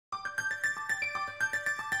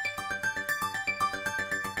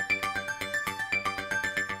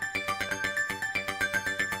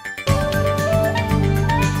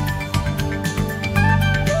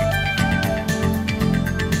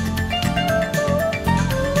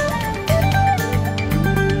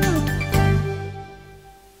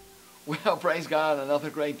praise God, another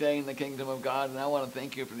great day in the kingdom of God, and I want to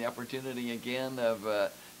thank you for the opportunity again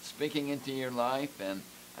of speaking into your life, and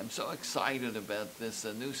I'm so excited about this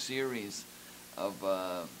new series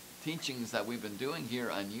of teachings that we've been doing here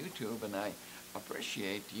on YouTube, and I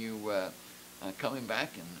appreciate you coming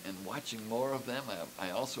back and watching more of them. I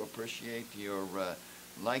also appreciate your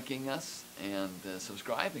liking us and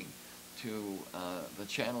subscribing to the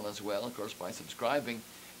channel as well. Of course, by subscribing,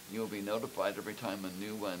 you'll be notified every time a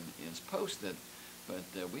new one is posted. But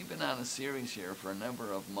we've been on a series here for a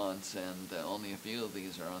number of months, and only a few of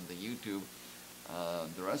these are on the YouTube.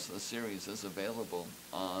 The rest of the series is available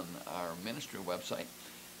on our ministry website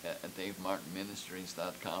at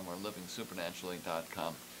davemartinministries.com or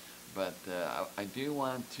livingsupernaturally.com. But I do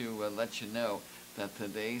want to let you know that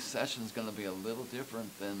today's session is going to be a little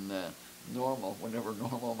different than normal, whatever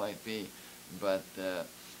normal might be. But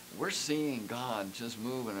we're seeing God just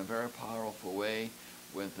move in a very powerful way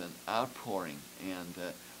with an outpouring. And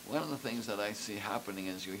one of the things that I see happening,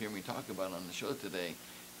 as you hear me talk about on the show today,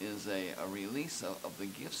 is a release of the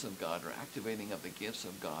gifts of God, or activating of the gifts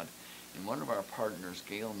of God. And one of our partners,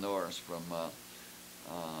 Gail Norris from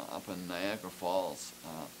up in Niagara Falls,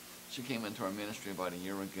 she came into our ministry about a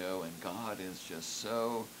year ago, and God is just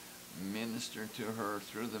so ministered to her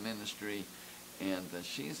through the ministry, and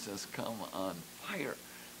she's just come on fire.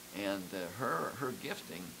 And her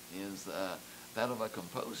gifting is that of a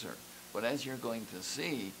composer. But as you're going to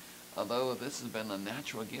see, although this has been a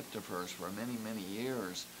natural gift of hers for many, many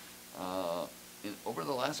years, over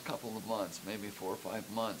the last couple of months, maybe 4 or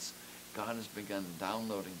 5 months, God has begun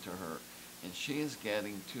downloading to her. And she is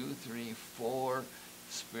getting 2, 3, 4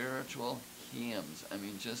 spiritual hymns. I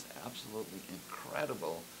mean, just absolutely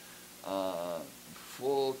incredible,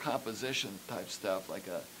 full composition type stuff, like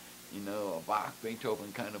a Bach,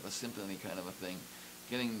 Beethoven kind of a symphony kind of a thing,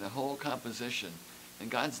 getting the whole composition, and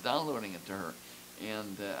God's downloading it to her.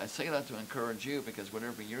 And I say that to encourage you, because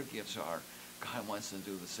whatever your gifts are, God wants to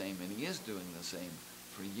do the same, and He is doing the same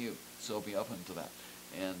for you. So be open to that.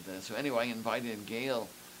 And so anyway, I invited Gail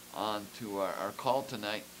on to our call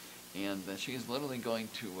tonight, and she's literally going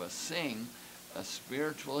to sing a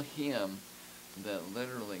spiritual hymn that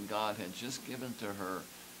literally God had just given to her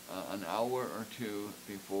an hour or two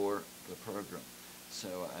before the program.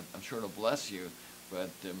 So I'm sure it'll bless you, but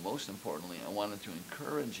most importantly, I wanted to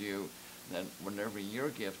encourage you that whatever your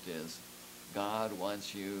gift is, God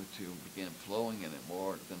wants you to begin flowing in it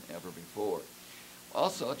more than ever before.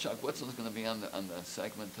 Also, Chuck Witzel is going to be on the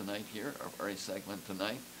segment tonight here, or a segment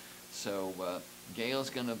tonight. So Gail's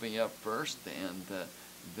going to be up first, and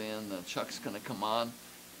then Chuck's going to come on,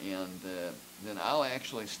 and then I'll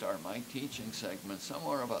actually start my teaching segment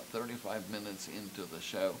somewhere about 35 minutes into the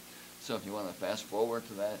show. So if you want to fast forward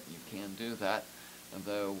to that, you can do that. And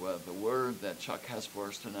though the word that Chuck has for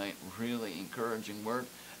us tonight, really encouraging word,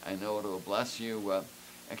 I know it will bless you.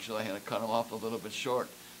 Actually, I had to cut him off a little bit short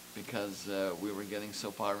because we were getting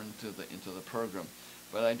so far into the program.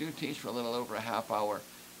 But I do teach for a little over a half hour,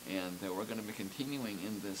 and we're going to be continuing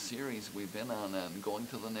in this series we've been on, going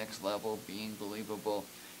to the next level, being believable,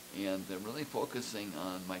 and really focusing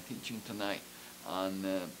on my teaching tonight on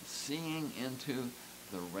seeing into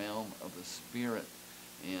the realm of the Spirit,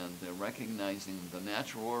 and recognizing the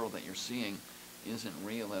natural world that you're seeing isn't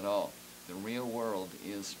real at all. The real world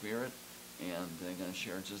is spirit, and I'm going to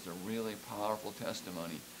share just a really powerful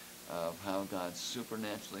testimony of how God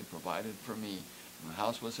supernaturally provided for me. My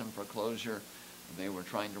house was in foreclosure. They were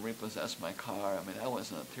trying to repossess my car. I mean, I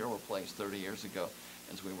was in a terrible place 30 years ago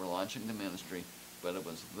as we were launching the ministry, but it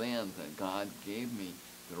was then that God gave me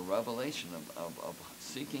the revelation of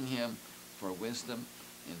seeking Him for wisdom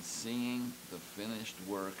and seeing the finished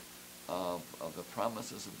work of the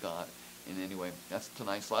promises of God. And anyway, that's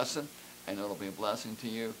tonight's lesson. I know it'll be a blessing to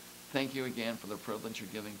you. Thank you again for the privilege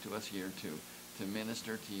you're giving to us here to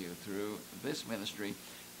minister to you through this ministry.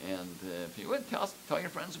 And if you would, tell your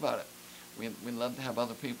friends about it. We'd love to have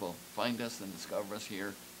other people find us and discover us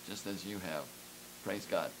here just as you have. Praise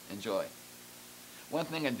God. Enjoy. One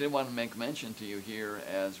thing I did want to make mention to you here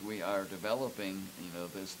as we are developing,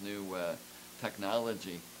 this new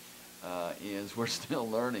technology, is we're still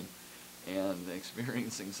learning and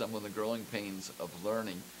experiencing some of the growing pains of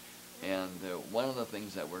learning. And one of the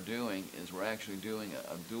things that we're doing is we're actually doing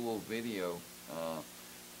a dual video,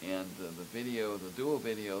 and the dual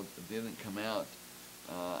video didn't come out.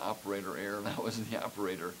 Operator error, that was the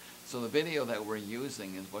operator. So the video that we're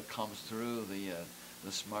using is what comes through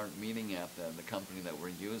the smart meeting app, the company that we're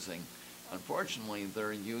using. Unfortunately,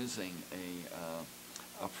 they're using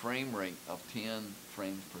a frame rate of 10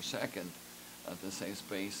 frames per second to save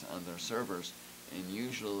space on their servers, and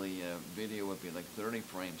usually video would be like 30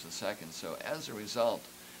 frames a second. So as a result,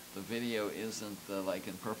 the video isn't like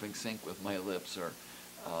in perfect sync with my lips. Or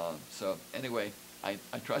so anyway, I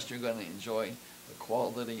trust you're going to enjoy the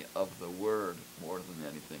quality of the Word more than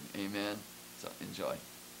anything. Amen. So enjoy.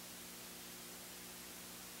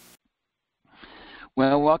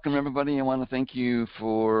 Well, welcome everybody. I want to thank you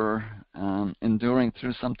for enduring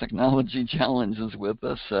through some technology challenges with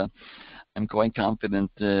us. I'm quite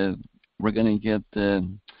confident we're going to get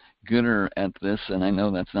gooder at this, and I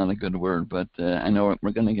know that's not a good word, but I know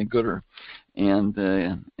we're going to get gooder, and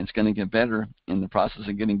it's going to get better in the process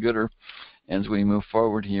of getting gooder as we move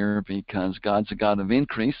forward here, because God's a God of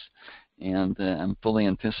increase, and I'm fully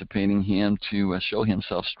anticipating Him to show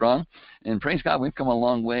Himself strong. And praise God, we've come a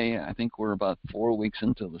long way. I think we're about 4 weeks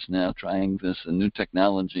into this now, trying this new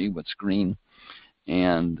technology with screen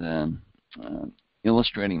and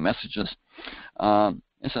illustrating messages.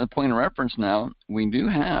 As a point of reference now, we do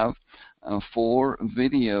have 4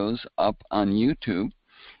 videos up on YouTube,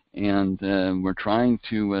 and we're trying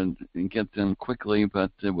to get them quickly,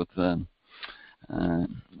 but with a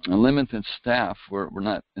limited staff, we're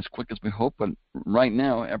not as quick as we hope. But right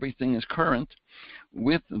now, everything is current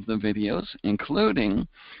with the videos, including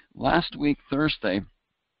last week, Thursday,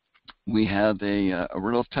 we had a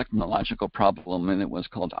real technological problem, and it was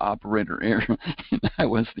called operator error. And I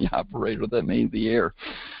was the operator that made the error.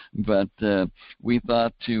 But we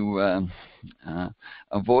thought to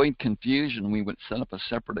avoid confusion, we would set up a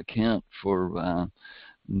separate account for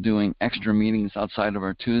doing extra meetings outside of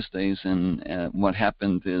our Tuesdays. And what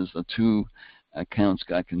happened is the 2 accounts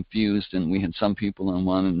got confused, and we had some people on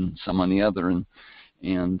one and some on the other. And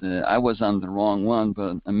I was on the wrong one,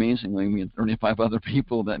 but amazingly, we had 35 other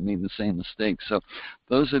people that made the same mistake. So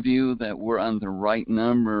those of you that were on the right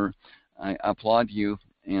number, I applaud you,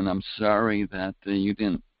 and I'm sorry that you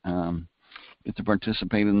didn't get to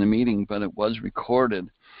participate in the meeting, but it was recorded.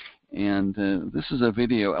 And this is a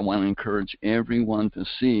video I want to encourage everyone to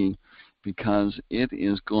see, because it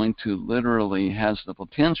is going to literally has the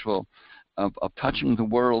potential of touching the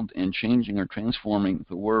world and changing or transforming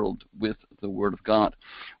the world with the Word of God.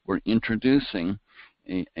 We're introducing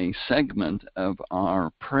a segment of our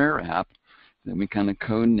prayer app that we kind of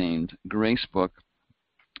code-named Gracebook,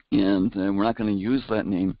 and we're not going to use that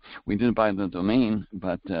name. We did buy the domain,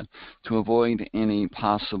 but to avoid any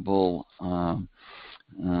possible,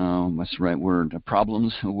 what's the right word,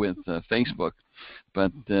 problems with Facebook.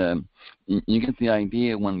 But you get the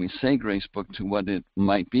idea when we say Gracebook to what it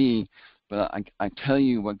might be. But I tell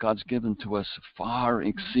you, what God's given to us far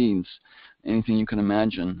exceeds anything you can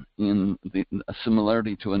imagine in a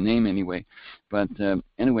similarity to a name anyway. But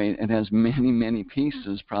anyway, it has many, many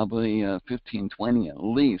pieces, probably 15, 20 at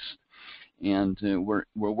least. And we're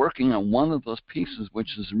working on one of those pieces,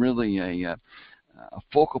 which is really a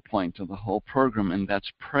focal point to the whole program, and that's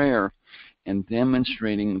prayer, and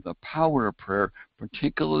demonstrating the power of prayer,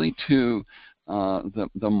 particularly to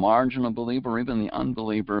the marginal believer or even the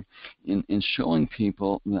unbeliever, in showing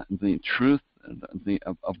people the truth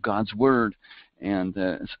of God's Word. And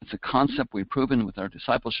it's a concept we've proven with our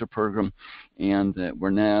discipleship program, and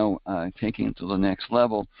we're now taking it to the next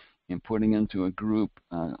level and putting into a group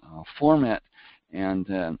format. And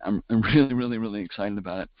I'm really, really, really excited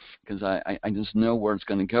about it, because I just know where it's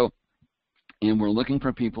going to go. And we're looking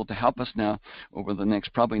for people to help us now over the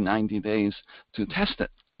next probably 90 days to test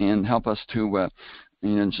it and help us to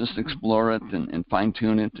just explore it and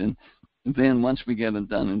fine-tune it. And then once we get it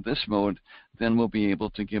done in this mode, then we'll be able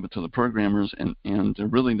to give it to the programmers and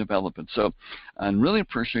really develop it. So I really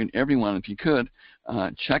appreciate everyone, if you could,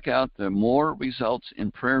 check out the More Results in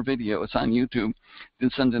Prayer video. It's on YouTube.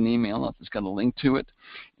 Did send an email. It's got a link to it.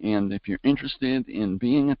 And if you're interested in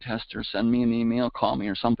being a tester, send me an email, call me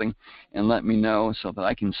or something, and let me know so that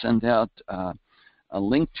I can send out a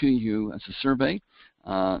link to you as a survey.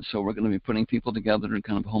 So we're going to be putting people together in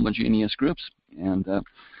kind of homogeneous groups. And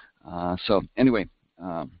so anyway,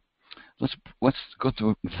 let's go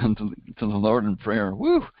to the Lord in prayer.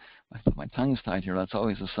 Woo! My tongue is tied here. That's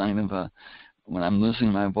always a sign of when I'm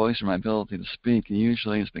losing my voice or my ability to speak.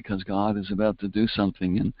 Usually it's because God is about to do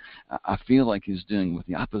something, and I feel like He's doing. With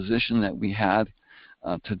the opposition that we had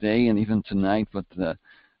today and even tonight, with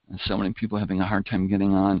so many people having a hard time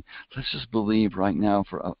getting on, let's just believe right now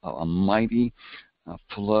for a mighty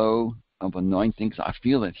flow of anointing, because I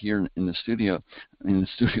feel it here in the studio. I mean, the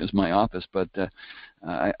studio is my office, but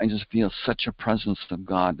I just feel such a presence of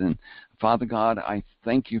God. And Father God, I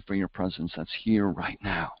thank you for your presence that's here right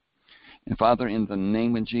now. And Father, in the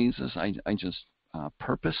name of Jesus, I just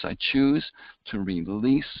I choose to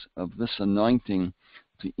release of this anointing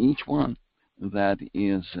to each one that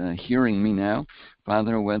is hearing me now.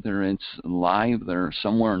 Father, whether it's live, they're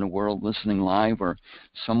somewhere in the world listening live, or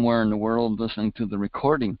somewhere in the world listening to the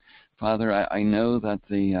recording, Father, I know that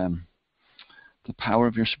the power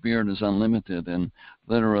of your Spirit is unlimited, and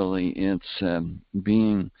literally it's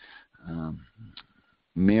being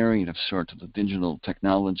married of sort to the digital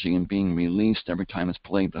technology and being released every time it's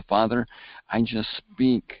played. But Father, I just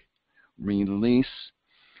speak release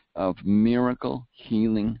of miracle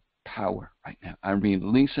healing power right now. I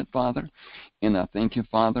release it, Father, and I thank you,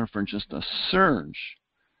 Father, for just a surge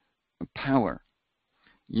of power,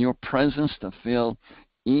 your presence to fill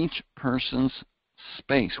each person's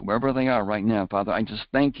space, wherever they are right now. Father, I just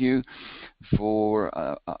thank you for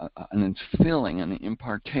an infilling and an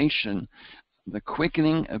impartation, the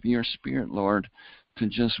quickening of your Spirit, Lord, to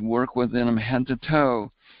just work within them head to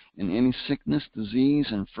toe in any sickness, disease,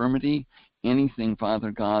 infirmity, anything,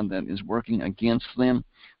 Father God, that is working against them.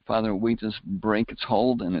 Father, we just break its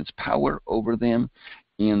hold and its power over them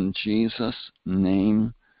in Jesus'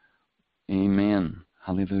 name. Amen.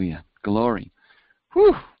 Hallelujah. Glory.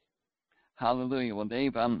 Whew. Hallelujah. Well,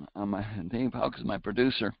 Dave, Dave Hawks is my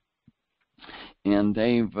producer. And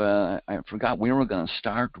Dave, I forgot we were going to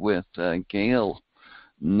start with Gail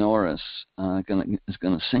Norris is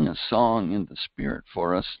going to sing a song in the Spirit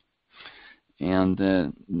for us. And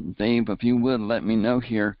Dave, if you would let me know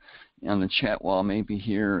here on the chat wall, maybe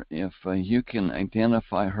here, if you can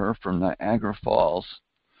identify her from Niagara Falls.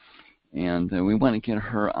 And we want to get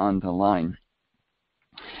her on the line.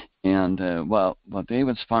 And while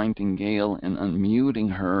David's finding Gail and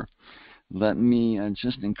unmuting her, let me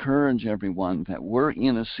just encourage everyone that we're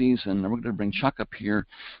in a season, and we're going to bring Chuck up here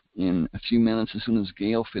in a few minutes as soon as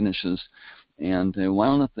Gail finishes. And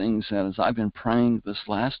one of the things that as I've been praying this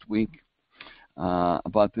last week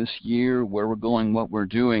about this year, where we're going, what we're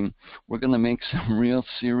doing, we're going to make some real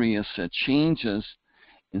serious changes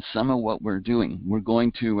in some of what we're doing. We're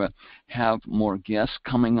going to have more guests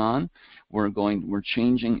coming on. We're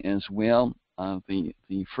changing as well the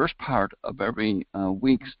first part of every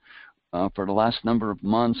week's. For the last number of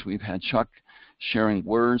months, we've had Chuck sharing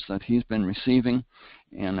words that he's been receiving,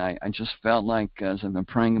 and I just felt like, as I've been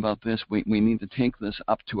praying about this, we need to take this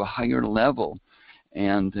up to a higher level.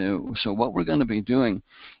 And so what we're going to be doing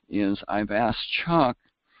is I've asked Chuck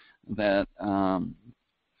that,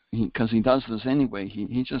 because he does this anyway,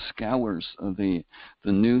 he just scours the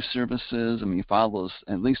news services. I mean, he follows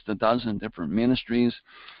at least a dozen different ministries,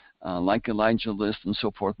 like Elijah List and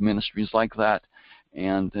so forth, ministries like that.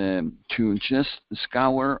 And to just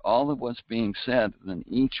scour all of what's being said, then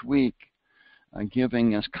each week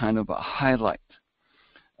giving us kind of a highlight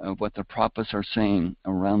of what the prophets are saying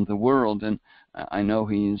around the world. And I know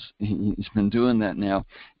he's been doing that now,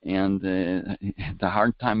 and the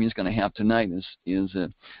hard time he's going to have tonight is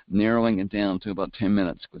narrowing it down to about 10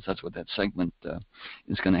 minutes, because that's what that segment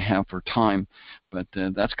is going to have for time. But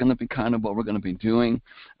that's going to be kind of what we're going to be doing.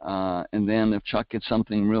 And then if Chuck gets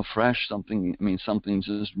something real fresh, something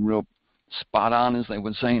just real spot on, as they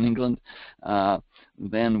would say in England,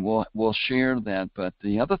 then we'll share that. But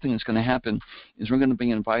the other thing that's going to happen is we're going to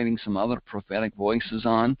be inviting some other prophetic voices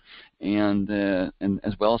on, and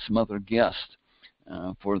as well as some other guests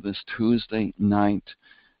for this Tuesday night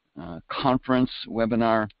conference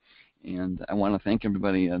webinar. And I want to thank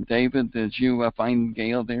everybody. David, did you find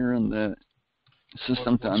Gail there in the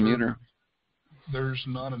system to unmute her? There's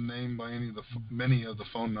not a name by many of the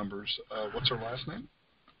phone numbers. What's her last name?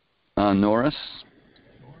 Norris.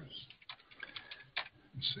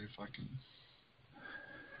 Let's see if I can.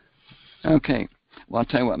 Okay. Well, I'll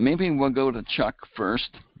tell you what. Maybe we'll go to Chuck first,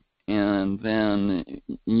 and then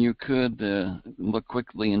you could look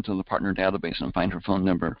quickly into the partner database and find her phone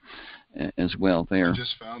number as well there. I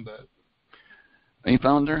just found that. You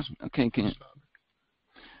found her? Okay.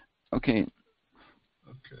 Okay.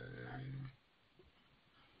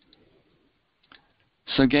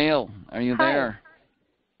 So, Gail, are you there?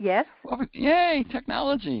 Yes. Well, yay,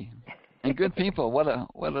 technology and good people. What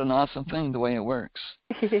an awesome thing, the way it works.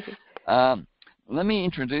 Let me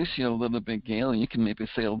introduce you a little bit, Gail. You can maybe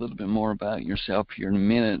say a little bit more about yourself here in a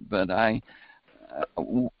minute. But I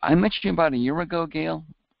met you about a year ago, Gail.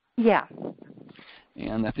 Yeah.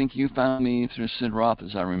 And I think you found me through Sid Roth,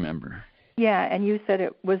 as I remember. Yeah, and you said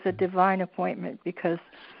it was a divine appointment because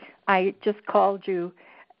I just called you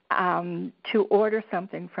to order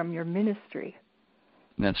something from your ministry.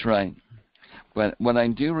 That's right. But what I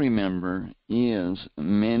do remember is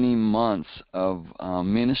many months of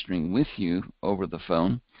ministering with you over the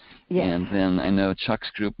phone. Yes. And then I know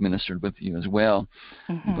Chuck's group ministered with you as well.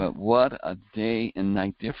 Mm-hmm. But what a day and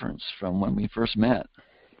night difference from when we first met.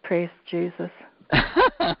 Praise Jesus.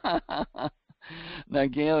 Now,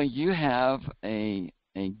 Gail, you have a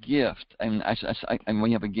gift. I mean, when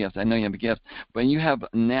you have a gift, I know you have a gift, but you have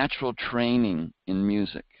natural training in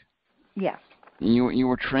music. Yeah. You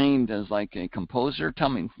were trained as like a composer.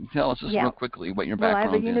 Tell us just real quickly what your background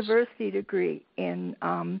is. Well, I have a university degree in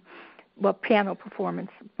piano performance,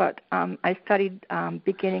 but I studied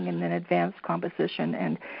beginning and then advanced composition,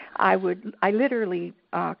 and I literally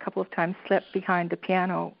a couple of times slept behind the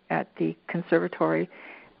piano at the conservatory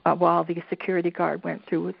while the security guard went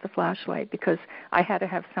through with the flashlight, because I had to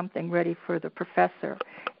have something ready for the professor,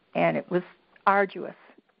 and it was arduous.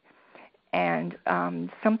 And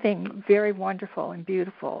something very wonderful and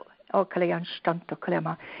beautiful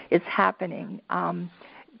is happening.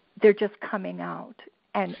 They're just coming out,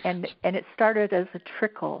 and it started as a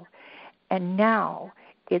trickle, and now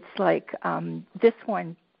it's like this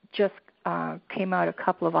one just came out a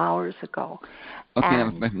couple of hours ago. Okay,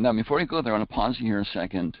 now before you go there, I want to pause you here a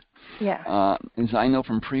second. Yeah. As I know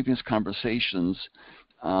from previous conversations,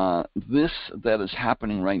 this that is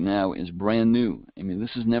happening right now is brand new. I mean,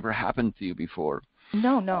 this has never happened to you before.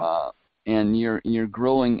 No. And you're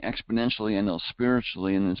growing exponentially, I know,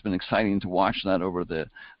 spiritually, and it's been exciting to watch that over the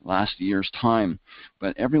last year's time.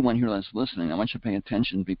 But everyone here that's listening, I want you to pay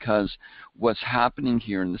attention, because what's happening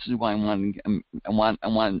here, and this is why I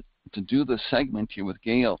want to do this segment here with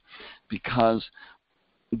Gail, because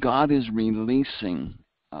God is releasing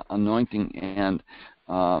anointing, and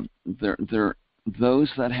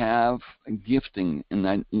those that have a gifting,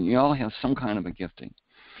 and you all have some kind of a gifting,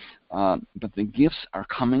 but the gifts are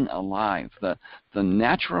coming alive. The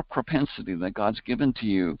natural propensity that God's given to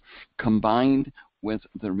you, combined with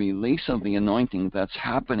the release of the anointing that's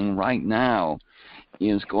happening right now,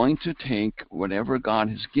 is going to take whatever God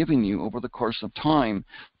has given you over the course of time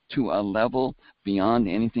to a level beyond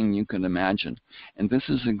anything you could imagine. And this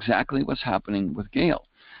is exactly what's happening with Gail.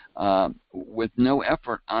 With no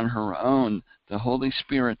effort on her own, the Holy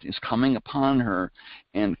Spirit is coming upon her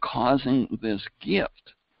and causing this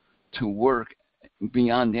gift to work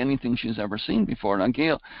beyond anything she's ever seen before. Now,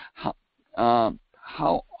 Gail, how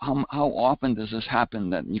often does this happen,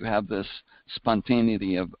 that you have this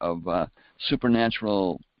spontaneity of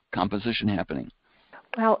supernatural composition happening?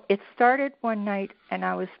 Well, it started one night, and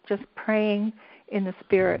I was just praying in the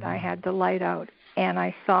Spirit. I had the light out, and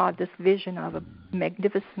I saw this vision of a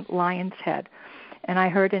magnificent lion's head, and I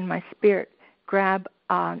heard in my spirit, grab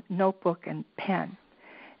a notebook and pen,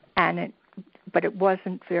 but it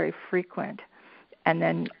wasn't very frequent. And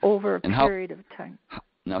then over a period of time.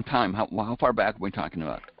 How far back are we talking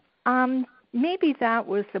about? Maybe that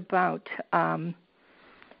was about a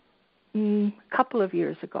couple of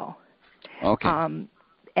years ago. Okay.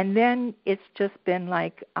 And then it's just been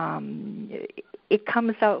like, it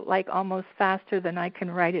comes out like almost faster than I can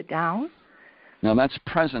write it down. Now that's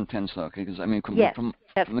present tense, though, because I mean, from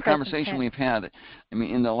the conversation we've had, I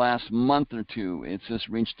mean, in the last month or two, it's just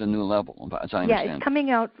reached a new level, as I understand. Yeah, it's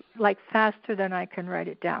coming out like faster than I can write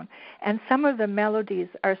it down, and some of the melodies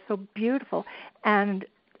are so beautiful. And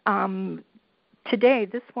today,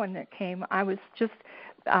 this one that came, I was just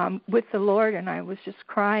with the Lord, and I was just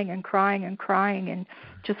crying and crying and crying, and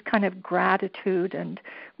just kind of gratitude and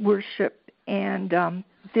worship. And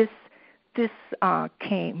this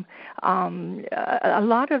came. A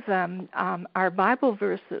lot of them are Bible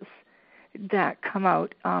verses that come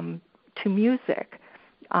out to music.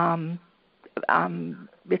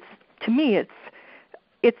 It's, to me,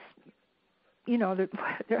 it's you know,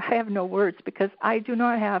 I have no words, because I do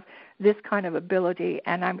not have this kind of ability,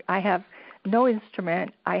 and I have no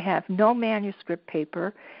instrument. I have no manuscript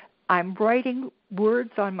paper. I'm writing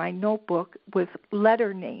words on my notebook with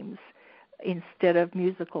letter names instead of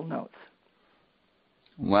musical notes.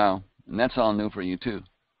 Wow. And that's all new for you, too.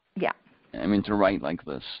 Yeah. I mean, to write like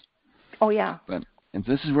this. Oh, yeah. But if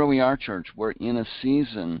this is where we are, church, we're in a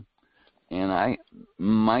season, and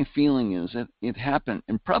my feeling is it happened,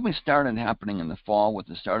 and probably started happening in the fall with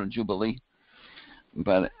the start of Jubilee.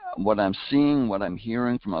 But what I'm seeing, what I'm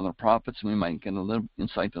hearing from other prophets, and we might get a little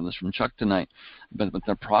insight on this from Chuck tonight, but what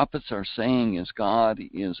the prophets are saying is God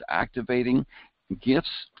is activating gifts,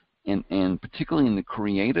 and particularly in the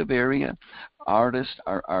creative area, artists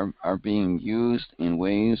are being used in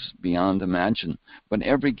ways beyond imagine. But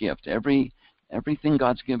every gift, everything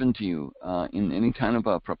God's given to you in any kind of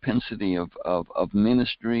a propensity of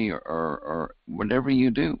ministry or whatever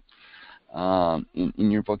you do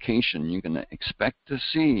in your vocation, you're going to expect to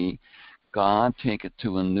see God take it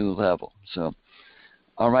to a new level. So,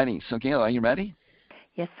 all righty. So, Gail, are you ready?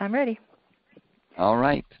 Yes, I'm ready. All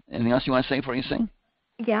right. Anything else you want to say before you sing?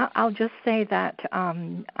 Yeah, I'll just say that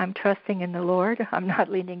I'm trusting in the Lord. I'm not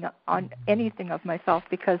leaning on anything of myself,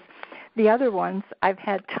 because The other ones, I've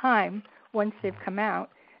had time, once they've come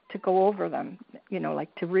out, to go over them,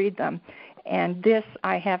 like to read them. And this,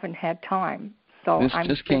 I haven't had time. So this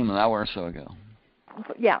just came an hour or so ago.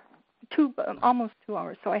 Yeah, almost 2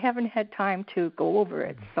 hours. So I haven't had time to go over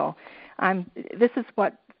it. So this is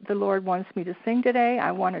what the Lord wants me to sing today.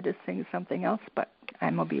 I wanted to sing something else, but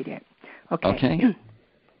I'm obedient. Okay.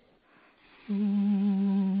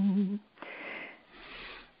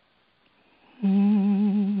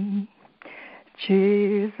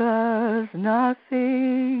 Jesus,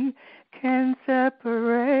 nothing can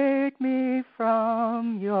separate me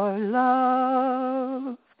from your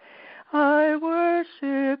love. I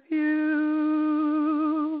worship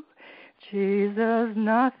you. Jesus,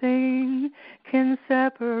 nothing can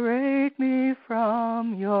separate me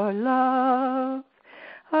from your love.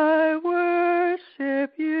 I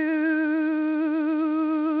worship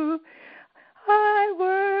you. I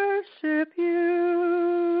worship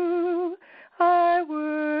you. I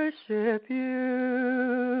worship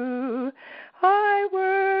you. I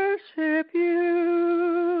worship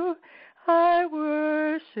you. I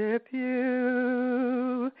worship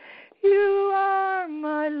you. You are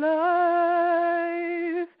my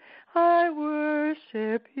life. I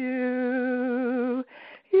worship you.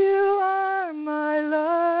 You are my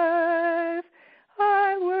life.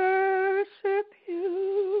 I worship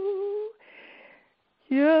you.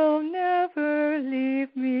 You'll never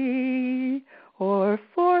leave me or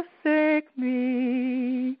forsake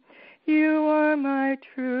me. You are my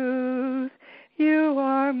truth. You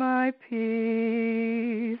are my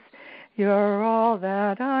peace. You're all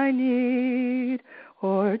that I need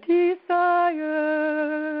or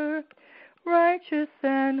desire. Righteous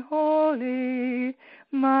and holy,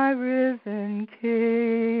 my risen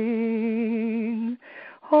King.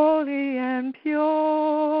 Holy and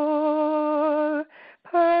pure,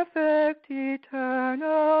 perfect, eternal.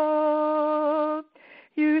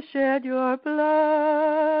 You shed your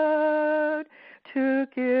blood to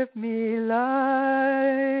give me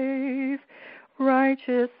life,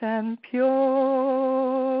 righteous and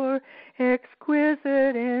pure,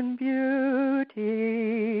 exquisite in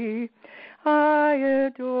beauty. I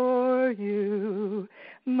adore you,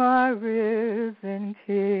 my risen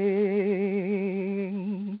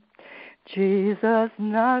King. Jesus,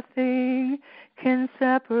 nothing can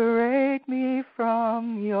separate me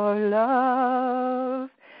from your love.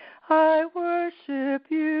 I worship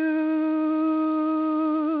you.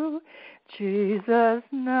 Jesus,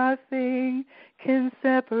 nothing can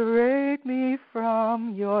separate me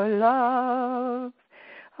from your love.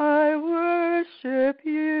 I worship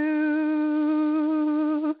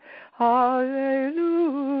you. Hallelujah.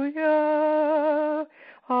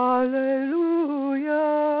 Hallelujah.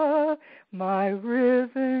 My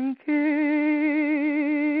risen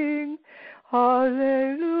King.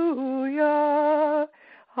 Hallelujah.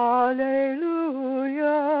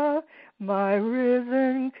 Hallelujah. My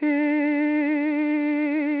risen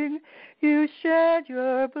King. You shed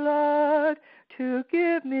your blood to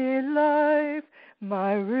give me life,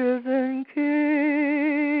 my risen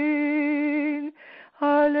King.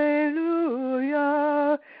 Hallelujah.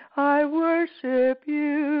 I worship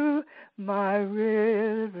you, my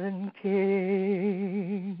risen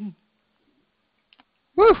King.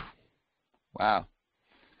 Woo! Wow.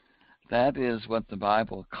 That is what the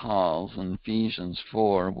Bible calls in Ephesians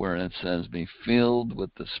 4, where it says, be filled with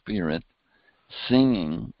the Spirit,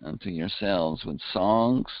 singing unto yourselves with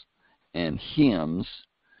songs and hymns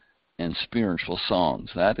and spiritual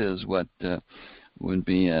songs. That is what would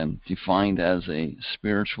be defined as a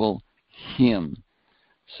spiritual hymn.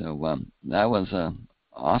 So that was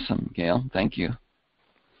awesome, Gail. Thank you.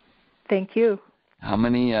 Thank you. How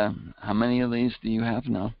many of these do you have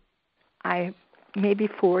now? Maybe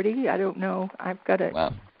 40. I don't know. I've got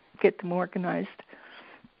to get them organized.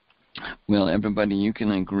 Well, everybody, you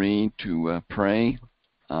can agree to pray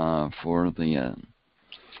for the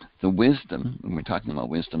wisdom. We're talking about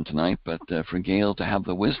wisdom tonight, but for Gail to have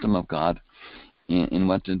the wisdom of God in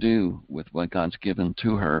what to do with what God's given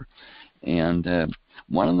to her. And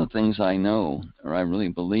one of the things I know, or I really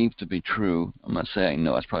believe to be true, I'm not saying I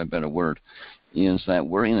know, that's probably a better word, is that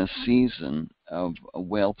we're in a season of a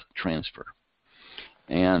wealth transfer.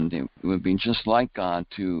 And it would be just like God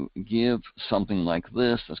to give something like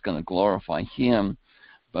this that's going to glorify Him,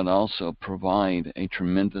 but also provide a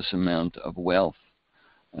tremendous amount of wealth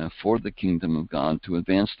for the kingdom of God, to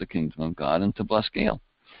advance the kingdom of God, and to bless Gail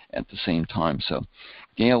at the same time. So,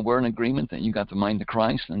 Gail, we're in agreement that you got the mind of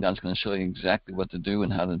Christ, and God's going to show you exactly what to do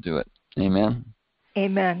and how to do it. Amen?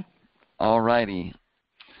 Amen. All righty.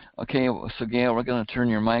 Okay, so Gail, we're going to turn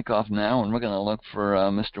your mic off now, and we're going to look for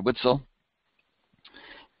Mr. Witzel.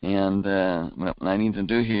 And what I need to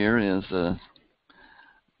do here is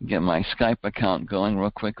get my Skype account going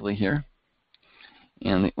real quickly here.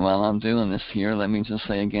 And while I'm doing this here, let me just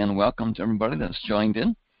say again, welcome to everybody that's joined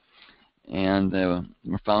in. And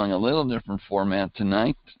we're following a little different format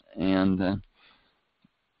tonight. And I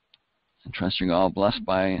trust you're all blessed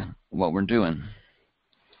by what we're doing.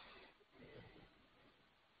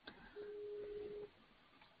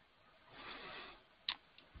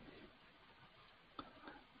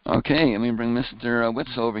 Okay, let me bring Mr.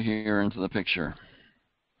 Witzel over here into the picture.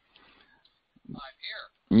 I'm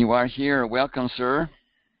here. You are here. Welcome, sir.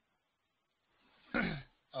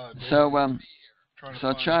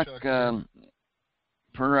 So Chuck,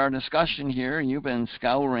 per our discussion here, you've been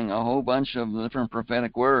scouring a whole bunch of different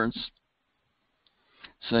prophetic words.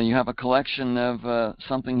 So you have a collection of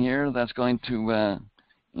something here that's going to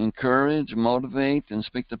encourage, motivate, and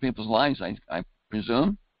speak to people's lives, I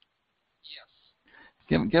presume?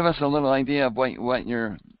 Yes. Give us a little idea of what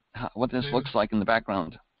this David, looks like in the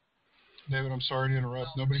background. David, I'm sorry to interrupt.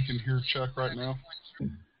 Nobody can hear Chuck right now.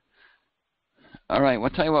 All right. Well,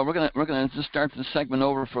 tell you what, we're gonna just start the segment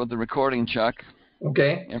over for the recording, Chuck.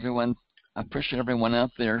 Okay. Everyone, I appreciate everyone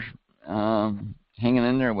out there hanging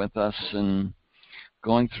in there with us and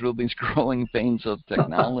going through these growing pains of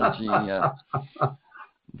technology.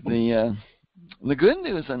 The good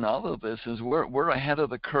news in all of this is we're ahead of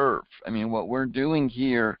the curve. I mean, what we're doing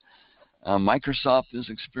here, Microsoft is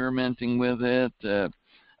experimenting with it.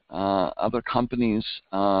 Other companies,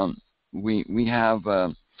 we have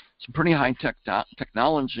some pretty high-tech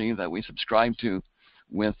technology that we subscribe to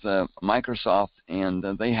with Microsoft, and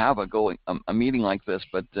they have a meeting like this,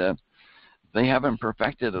 but they haven't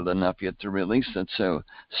perfected it enough yet to release it. So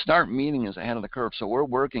Start Meeting is ahead of the curve. So we're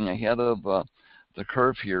working ahead of the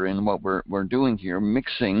curve here in what we're doing here,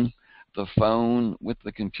 mixing the phone with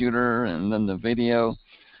the computer and then the video.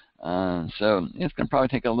 So it's going to probably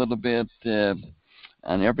take a little bit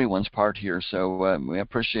on everyone's part here. So we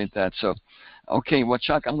appreciate that. So, okay, well,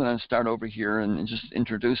 Chuck, I'm going to start over here and just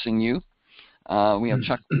introducing you. We have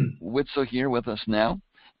Chuck Witzel here with us now,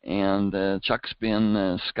 and Chuck's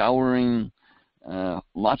been scouring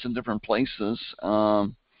lots of different places.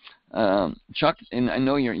 Chuck, and I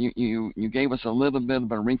know you gave us a little bit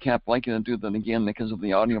of a recap. I'd like you to do that again because of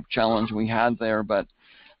the audio challenge we had there. But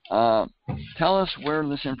tell us where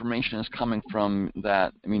this information is coming from.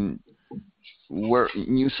 That, I mean, where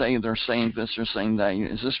you say they're saying this or saying that.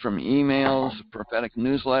 Is this from emails, prophetic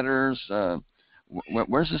newsletters?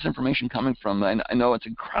 Where's this information coming from? I know it's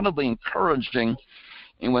incredibly encouraging,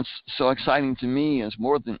 and what's so exciting to me is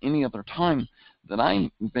more than any other time that I've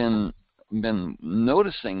been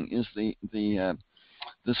noticing is the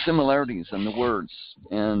similarities in the words,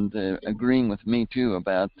 and agreeing with me too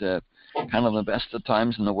about kind of the best of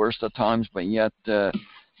times and the worst of times, but yet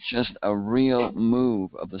just a real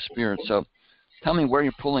move of the Spirit. So tell me where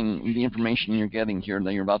you're pulling the information you're getting here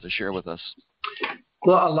that you're about to share with us.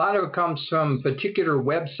 Well, a lot of it comes from particular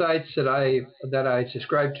websites that I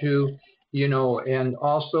subscribe to, and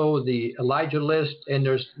also the Elijah List, and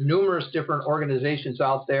there's numerous different organizations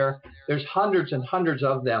out there. There's hundreds and hundreds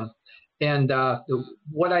of them. And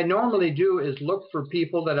what I normally do is look for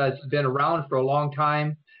people that have been around for a long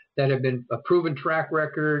time, that have been a proven track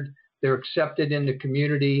record. They're accepted in the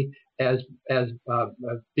community as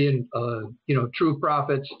being true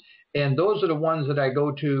prophets, and those are the ones that I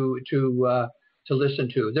go to listen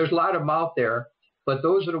to. There's a lot of them out there, but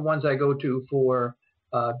those are the ones I go to for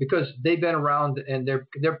because they've been around and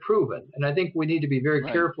they're proven. And I think we need to be very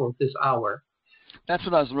careful at this hour. That's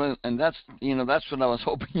what I was really, and that's what I was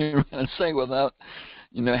hoping you were going to say without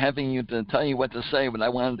having you to tell you what to say. But I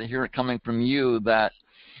wanted to hear it coming from you that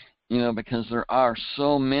because there are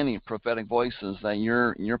so many prophetic voices that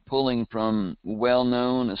you're pulling from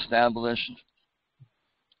well-known, established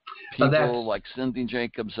people like Cindy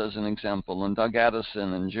Jacobs as an example, and Doug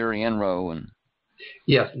Addison and Jerry Enroe. And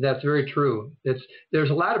yes, that's very true. There's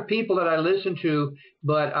a lot of people that I listen to,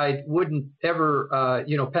 but I wouldn't ever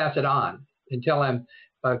pass it on until I'm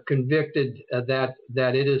convicted that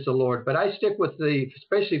it is the Lord. But I stick with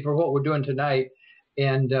especially for what we're doing tonight,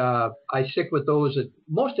 and I stick with those that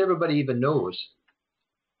most everybody even knows.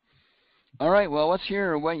 All right. Well, let's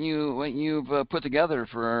hear what you've put together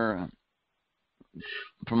from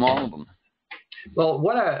all of them. Well,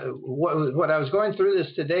 what I was going through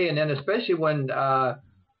this today, and then especially when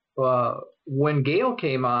Gail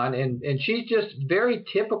came on, and she's just very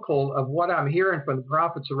typical of what I'm hearing from the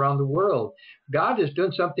prophets around the world. God is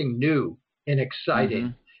doing something new and exciting.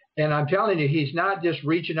 Mm-hmm. And I'm telling you, he's not just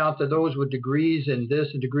reaching out to those with degrees and this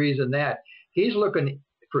and degrees and that. He's looking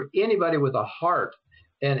for anybody with a heart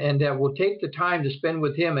and that we'll take the time to spend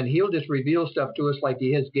with him, and he'll just reveal stuff to us like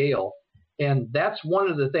he has Gail. And that's one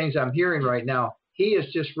of the things I'm hearing right now. He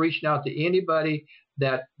is just reaching out to anybody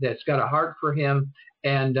that's got a heart for him,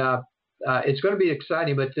 and it's going to be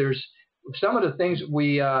exciting. But there's some of the things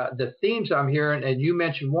the themes I'm hearing, and you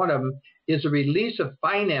mentioned one of them, is the release of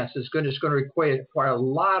finances. It's going to require a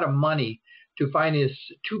lot of money to finance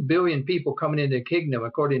 2 billion people coming into the kingdom,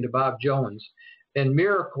 according to Bob Jones, and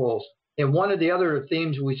miracles. And one of the other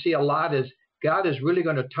themes we see a lot is God is really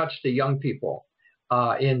going to touch the young people.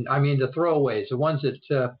 The throwaways, the ones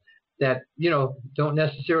that don't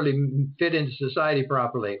necessarily fit into society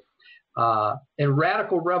properly, and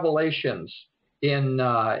radical revelations in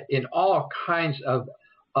all kinds of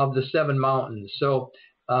the 7 mountains. So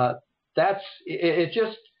that's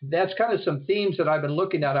kind of some themes that I've been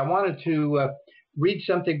looking at. I wanted to read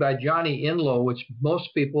something by Johnny Inlow, which most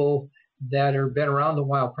people that have been around a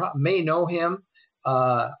while may know him.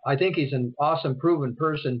 I think he's an awesome, proven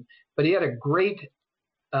person, but he had a great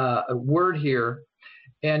word here,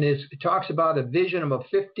 and it talks about a vision of a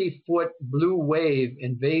 50-foot blue wave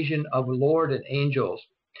invasion of Lord and angels.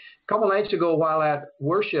 A couple nights ago, while at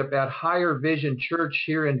worship at Higher Vision Church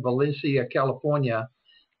here in Valencia, California,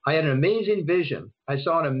 I had an amazing vision. I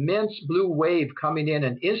saw an immense blue wave coming in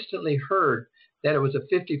and instantly heard that it was a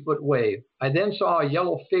 50-foot wave. I then saw a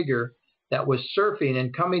yellow figure that was surfing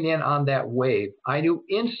and coming in on that wave. I knew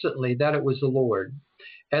instantly that it was the Lord.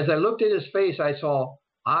 As I looked at his face, I saw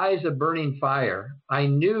eyes of burning fire. I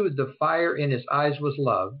knew the fire in his eyes was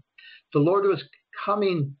love. The Lord was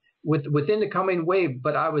coming within the coming wave,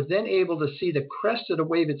 but I was then able to see the crest of the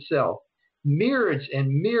wave itself. Myriads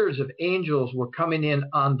and myriads of angels were coming in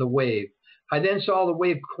on the wave. I then saw the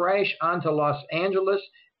wave crash onto Los Angeles,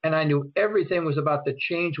 and I knew everything was about to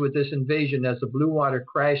change with this invasion as the blue water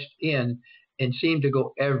crashed in and seemed to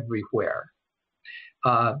go everywhere.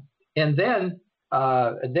 And then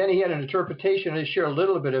he had an interpretation. I'll share a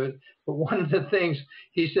little bit of it. But one of the things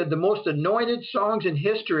he said, the most anointed songs in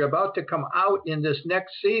history are about to come out in this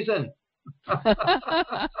next season.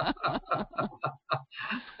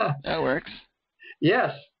 That works.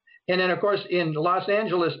 Yes. And then, of course, in Los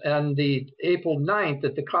Angeles on the April 9th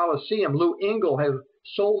at the Coliseum, Lou Engle has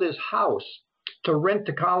sold his house to rent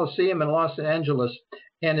the Coliseum in Los Angeles,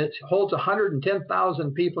 and it holds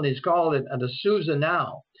 110,000 people, and he's called it the Sousa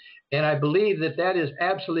Now. And I believe that is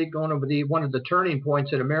absolutely going to be one of the turning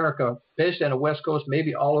points in America, especially on the West Coast,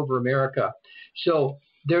 maybe all over America. So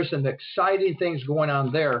there's some exciting things going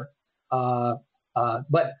on there. But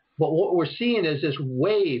what we're seeing is this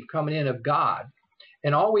wave coming in of God,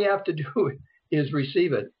 and all we have to do is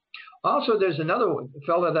receive it. Also, there's another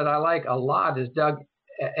fellow that I like a lot is Doug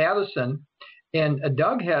Addison, and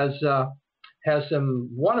Doug has some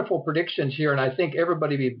wonderful predictions here, and I think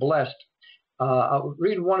everybody be blessed. I'll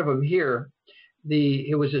read one of them here.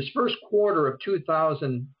 It was his first quarter of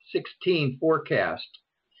 2016 forecast.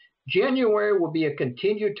 January will be a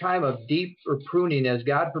continued time of deeper pruning as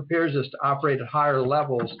God prepares us to operate at higher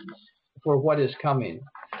levels for what is coming.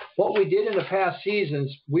 What we did in the past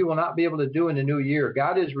seasons, we will not be able to do in the new year.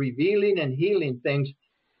 God is revealing and healing things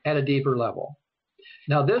at a deeper level.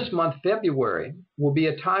 Now, this month, February, will be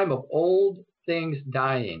a time of old things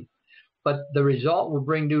dying, but the result will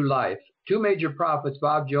bring new life. 2 major prophets,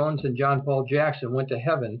 Bob Jones and John Paul Jackson, went to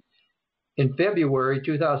heaven in February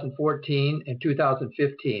 2014 and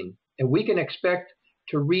 2015, and we can expect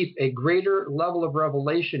to reap a greater level of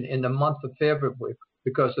revelation in the month of February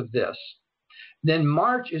because of this. Then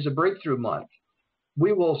March is a breakthrough month.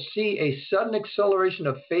 We will see a sudden acceleration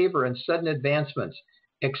of favor and sudden advancements.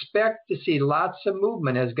 Expect to see lots of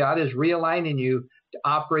movement as God is realigning you to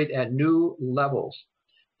operate at new levels.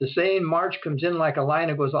 The saying, March comes in like a lion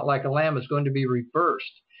and goes out like a lamb, is going to be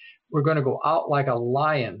reversed. We're going to go out like a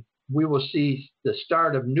lion. We will see the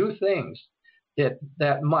start of new things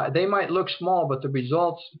they might look small, but the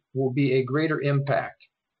results will be a greater impact.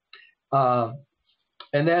 And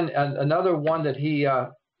then another one that he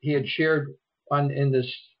had shared on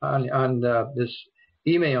this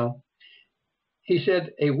email. He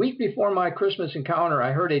said, a week before my Christmas encounter,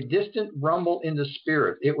 I heard a distant rumble in the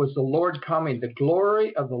spirit. It was the Lord coming. The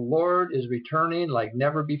glory of the Lord is returning like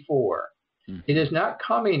never before. Mm-hmm. It is not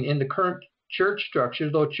coming in the current church structure,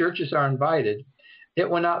 though churches are invited. It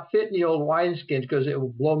will not fit in the old wineskins because it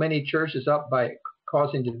will blow many churches up by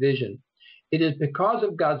causing division. It is because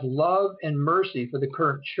of God's love and mercy for the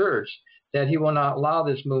current church that he will not allow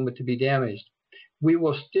this movement to be damaged. We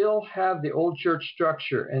will still have the old church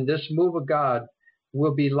structure, and this move of God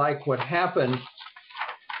will be like what happened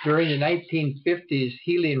during the 1950s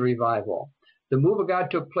healing revival. The move of God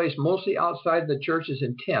took place mostly outside the churches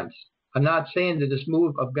in tents. I'm not saying that this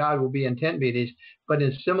move of God will be in tent meetings, but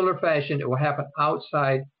in similar fashion, it will happen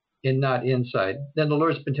outside and not inside. Then the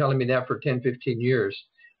Lord's been telling me that for 10, 15 years.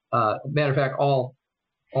 Matter of fact,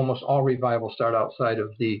 almost all revivals start outside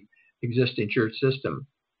of the existing church system.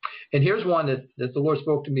 And here's one that the Lord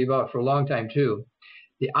spoke to me about for a long time too.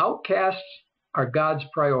 The outcasts are God's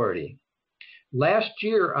priority. Last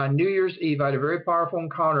year on New Year's Eve, I had a very powerful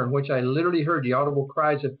encounter in which I literally heard the audible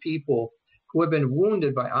cries of people who have been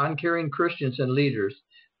wounded by uncaring Christians and leaders.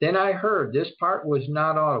 Then I heard, this part was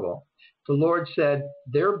not audible. The Lord said,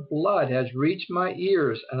 their blood has reached my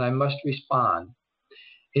ears and I must respond.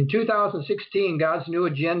 In 2016, God's new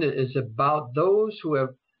agenda is about those who have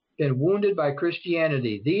been wounded by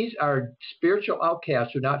Christianity. These are spiritual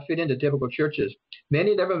outcasts who do not fit into typical churches.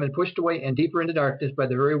 Many of them have been pushed away and deeper into darkness by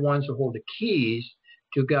the very ones who hold the keys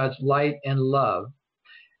to God's light and love.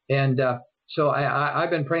 And so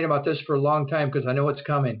I've been praying about this for a long time because I know it's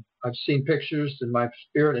coming. I've seen pictures in my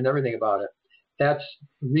spirit and everything about it. That's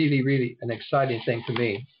really, really an exciting thing to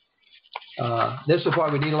me. This is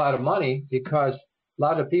why we need a lot of money, because a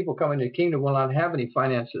lot of people coming to the kingdom will not have any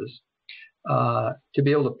finances to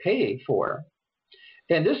be able to pay for.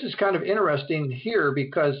 And this is kind of interesting here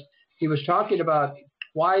because he was talking about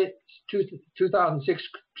why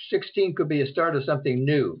 2016 could be a start of something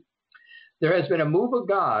new. There has been a move of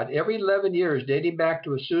God every 11 years dating back to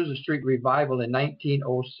Azusa Street revival in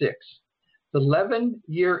 1906. The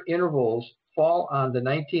 11-year intervals fall on the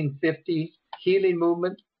 1950 healing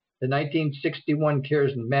movement, the 1961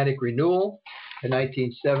 charismatic renewal, the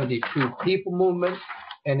 1972 people movement,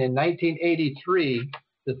 and in 1983,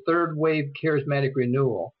 the third wave charismatic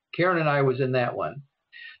renewal. Karen and I was in that one.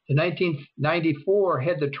 The 1994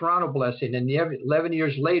 had the Toronto blessing, and 11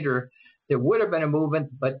 years later, there would have been a movement,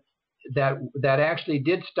 but that actually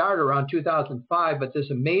did start around 2005, but this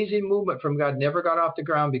amazing movement from God never got off the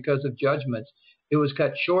ground because of judgments. It was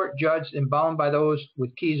cut short, judged, and bound by those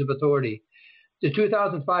with keys of authority. The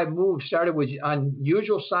 2005 move started with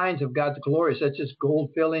unusual signs of God's glory, such as gold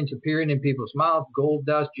fillings appearing in people's mouth, gold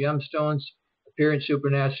dust, gemstones appearing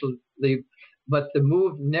supernaturally. But the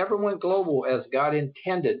move never went global as God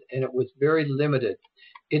intended, and it was very limited.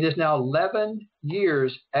 It is now 11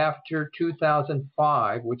 years after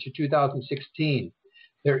 2005, which is 2016.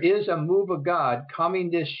 There is a move of God coming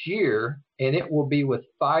this year, and it will be with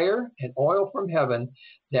fire and oil from heaven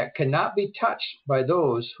that cannot be touched by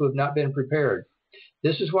those who have not been prepared.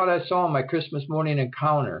 This is what I saw in my Christmas morning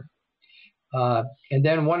encounter. And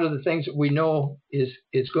then one of the things that we know is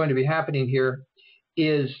going to be happening here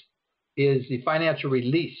is the financial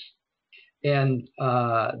release. And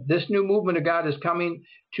this new movement of God is going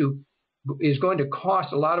to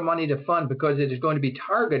cost a lot of money to fund because it is going to be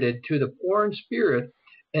targeted to the poor in spirit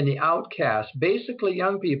and the outcast, basically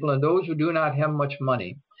young people and those who do not have much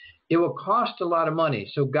money. It will cost a lot of money.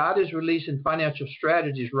 So God is releasing financial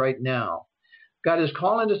strategies right now. God is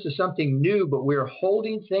calling us to something new, but we're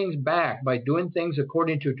holding things back by doing things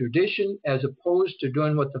according to tradition as opposed to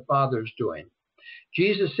doing what the Father is doing.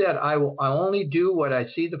 Jesus said, I only do what I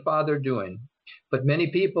see the Father doing. But many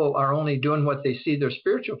people are only doing what they see their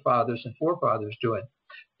spiritual fathers and forefathers doing.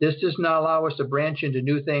 This does not allow us to branch into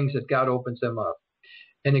new things that God opens them up.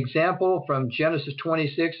 An example from Genesis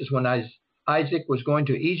 26 is when Isaac was going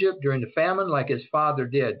to Egypt during the famine like his father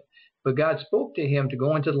did. But God spoke to him to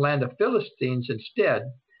go into the land of Philistines instead,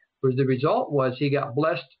 where the result was he got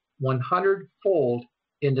blessed 100-fold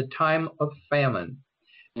in the time of famine.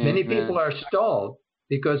 Many people are stalled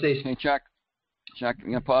because they... Hey, Chuck, I'm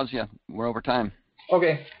going to pause you. We're over time.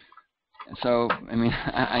 Okay. So, I mean,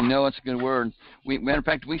 I know it's a good word. Matter of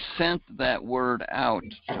fact, we sent that word out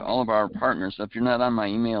to all of our partners. If you're not on my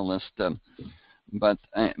email list, but,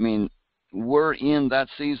 I mean, we're in that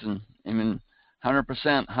season. I mean, 100%,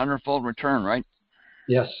 100-fold return, right?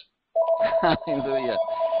 Yes. Hallelujah.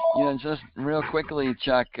 You know, just real quickly,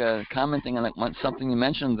 Chuck, commenting on something you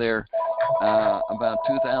mentioned there about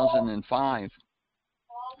 2005.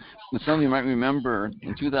 What some of you might remember,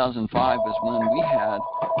 in 2005 is when we had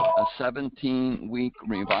a 17-week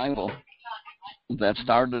revival that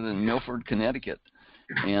started in Milford, Connecticut.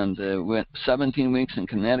 And went 17 weeks in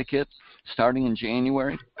Connecticut, starting in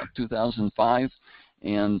January of 2005.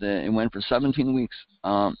 And it went for 17 weeks.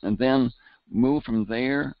 And then moved from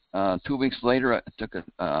there. 2 weeks later, I took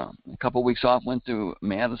a couple weeks off, went to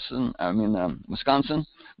Wisconsin,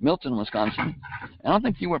 Milton, Wisconsin. I don't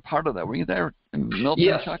think you were part of that. Were you there in Milton,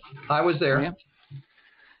 yes, Chuck? I was there. Yeah.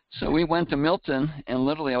 So we went to Milton, and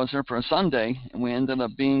literally I was there for a Sunday, and we ended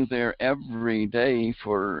up being there every day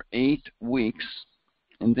for 8 weeks.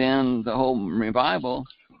 And then the whole revival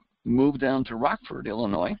moved down to Rockford,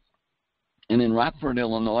 Illinois. And in Rockford,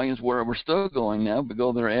 Illinois, is where we're still going now. We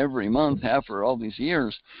go there every month, have for all these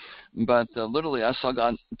years. But literally, I saw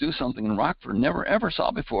God do something in Rockford, never ever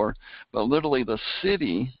saw before. But literally, the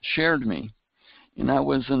city shared me. And I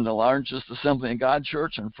was in the largest Assembly of God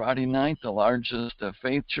church on Friday night, the largest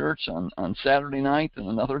faith church on Saturday night, and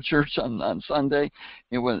another church on Sunday.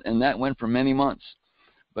 And that went for many months.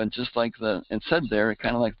 But just like it said there, it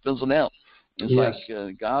kind of like fizzled out. It's Yes.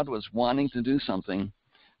 like God was wanting to do something.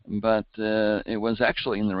 But it was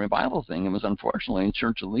actually in the revival thing. It was unfortunately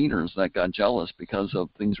church leaders that got jealous because of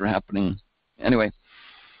things were happening. Anyway,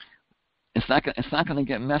 it's not going to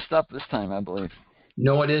get messed up this time, I believe.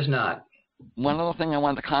 No, it is not. One other thing I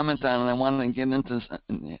wanted to comment on, and I wanted to get into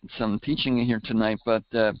some teaching here tonight, but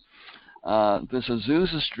there's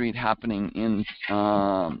Azusa Street happening in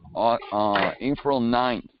April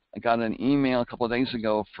 9th. I got an email a couple of days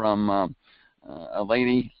ago from a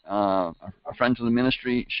lady, a friend of the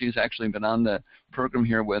ministry. She's actually been on the program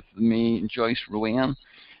here with me, Joyce Ruan,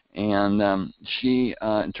 and she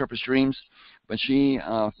interprets dreams. But she,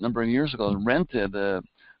 a number of years ago, rented a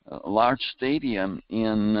large stadium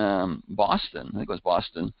in Boston, I think it was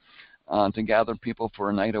Boston, to gather people for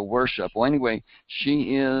a night of worship. Well, anyway,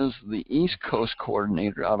 she is the East Coast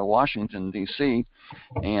coordinator out of Washington, D.C.,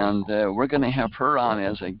 and we're going to have her on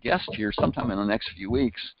as a guest here sometime in the next few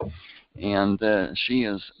weeks. And she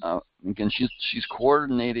is, again, she's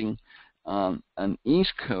coordinating an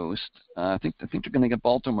East Coast. I think they're going to get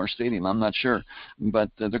Baltimore Stadium. I'm not sure,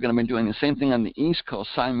 but they're going to be doing the same thing on the East Coast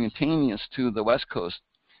simultaneous to the West Coast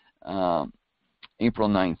April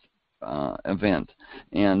 9th event.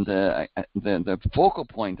 And the focal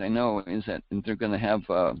point I know is that they're going to have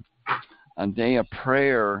a day of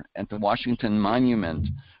prayer at the Washington Monument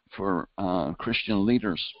for Christian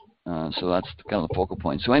leaders. So that's kind of the focal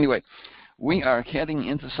point. So anyway, we are heading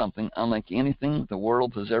into something unlike anything the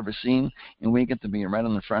world has ever seen, and we get to be right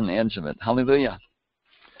on the front edge of it. Hallelujah.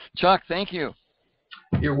 Chuck, thank you.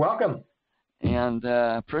 You're welcome. And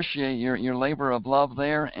appreciate your labor of love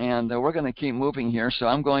there. And we're going to keep moving here. So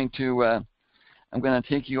I'm going to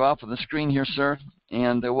take you off of the screen here, sir.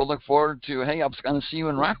 And we'll look forward to, hey, I was going to see you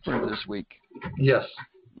in Rockford this week. Yes.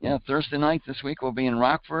 Yeah, Thursday night this week we'll be in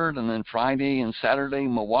Rockford, and then Friday and Saturday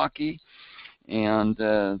Milwaukee, and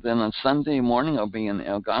then on Sunday morning I'll be in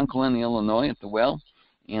Algonquin, Illinois at the Well,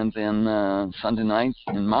 and then Sunday night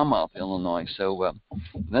in Monmouth, Illinois. So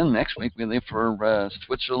then next week we leave for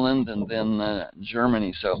Switzerland and then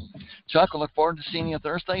Germany. So Chuck, I look forward to seeing you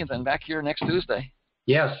Thursday, and then back here next Tuesday.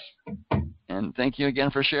 Yes. And thank you again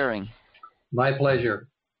for sharing. My pleasure.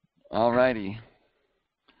 All righty.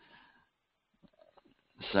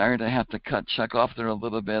 Sorry to have to cut Chuck off there a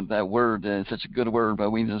little bit. That word is such a good word,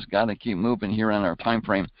 but we just got to keep moving here on our time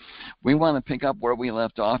frame. We want to pick up where we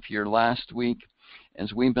left off here last week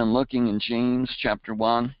as we've been looking in James chapter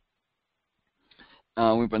 1.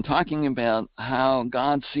 We've been talking about how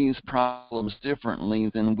God sees problems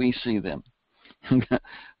differently than we see them.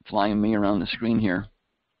 Flying me around the screen here.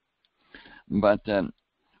 But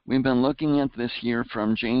we've been looking at this here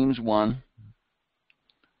from James 1.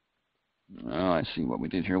 Oh, I see what we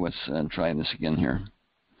did here. Let's try this again here.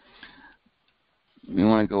 We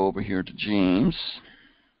want to go over here to James.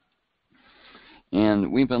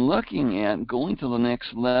 And we've been looking at going to the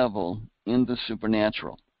next level in the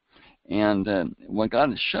supernatural. And what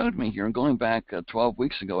God has showed me here, going back 12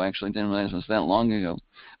 weeks ago, actually, didn't realize it was that long ago.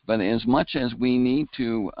 But as much as we need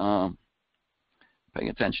to pay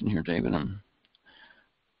attention here, David,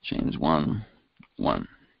 James 1:1.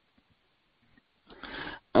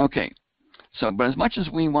 Okay. So, but as much as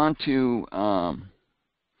we want to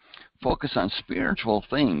focus on spiritual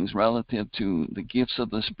things relative to the gifts of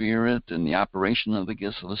the Spirit and the operation of the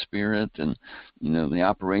gifts of the Spirit, and the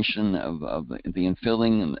operation of the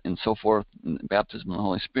infilling and so forth, and baptism of the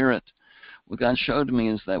Holy Spirit, what God showed me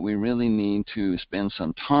is that we really need to spend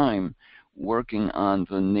some time working on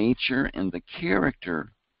the nature and the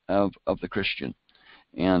character of the Christian,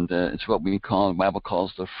 and it's what the Bible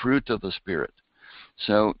calls the fruit of the Spirit.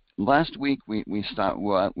 So last week we've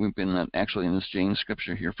been actually in this James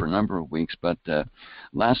scripture here for a number of weeks, but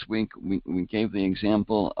last week we gave the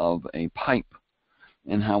example of a pipe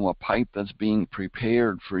and how a pipe that's being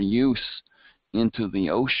prepared for use into the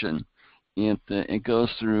ocean, it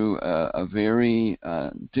goes through a very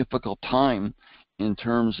difficult time in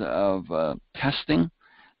terms of testing.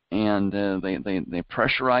 And they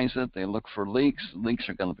pressurize it. They look for leaks. Leaks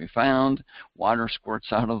are going to be found. Water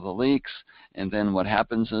squirts out of the leaks. And then what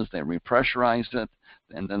happens is they repressurize it.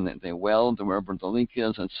 And then they weld wherever the leak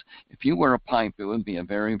is. If you were a pipe, it would be a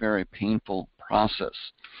very, very painful process.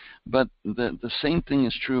 But the same thing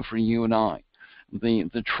is true for you and I.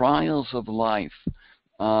 The trials of life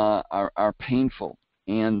are painful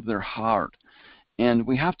and they're hard. And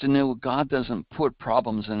we have to know God doesn't put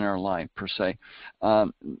problems in our life, per se.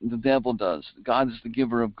 The devil does. God is the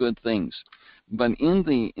giver of good things. But in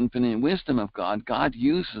the infinite wisdom of God, God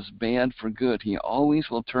uses bad for good. He always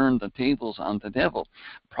will turn the tables on the devil.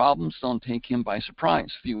 Problems don't take him by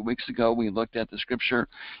surprise. A few weeks ago, we looked at the scripture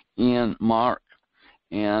in Mark.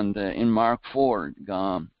 And in Mark 4,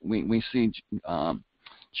 we see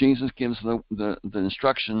Jesus gives the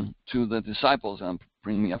instruction to the disciples.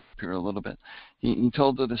 Bring me up here a little bit. He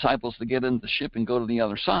told the disciples to get into the ship and go to the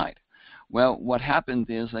other side. Well, what happened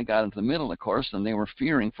is they got into the middle, of course, and they were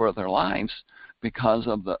fearing for their lives because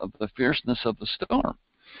of the fierceness of the storm.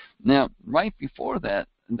 Now, right before that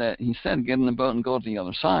he said, get in the boat and go to the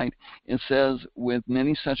other side, it says, with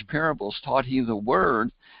many such parables taught he the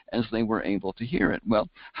word as they were able to hear it. Well,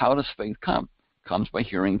 how does faith come? It comes by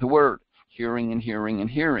hearing the word. Hearing and hearing and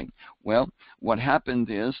hearing. Well, what happened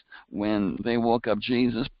is when they woke up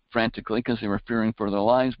Jesus frantically because they were fearing for their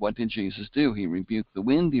lives, what did Jesus do? He rebuked the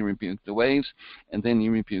wind, he rebuked the waves, and then he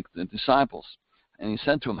rebuked the disciples. And he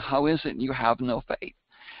said to them, how is it you have no faith?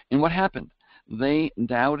 And what happened? They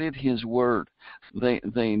doubted his word.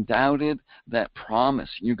 They doubted that promise.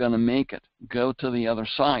 You're going to make it. Go to the other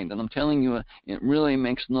side. And I'm telling you, it really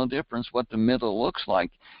makes no difference what the middle looks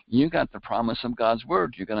like. You got the promise of God's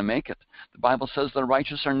word. You're going to make it. The Bible says the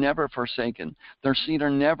righteous are never forsaken. Their seed are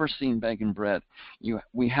never seen begging bread.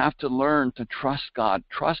 We have to learn to trust God,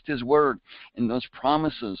 trust his word, and those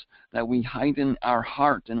promises that we hide in our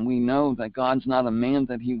heart. And we know that God's not a man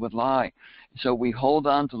that he would lie. So we hold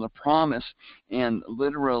on to the promise, and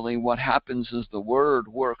literally what happens is the word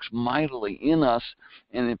works mightily in us,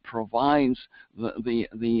 and it provides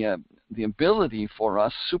the ability for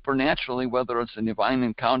us supernaturally, whether it's a divine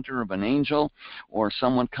encounter of an angel or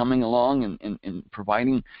someone coming along and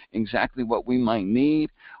providing exactly what we might need,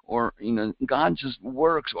 or God just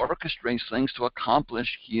works, orchestrates things to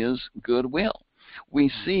accomplish his good will.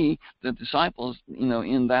 We see the disciples,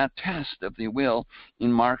 in that test, if they will,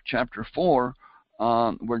 in Mark chapter 4,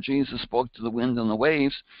 where Jesus spoke to the wind and the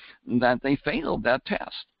waves, that they failed that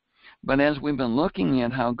test. But as we've been looking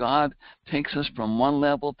at how God takes us from one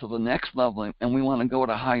level to the next level, and we want to go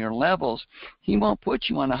to higher levels, he won't put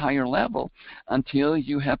you on a higher level until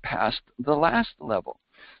you have passed the last level.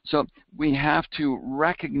 So we have to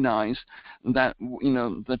recognize that,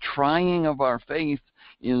 the trying of our faith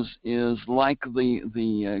is like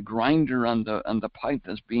the grinder on the pipe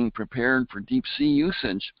that's being prepared for deep sea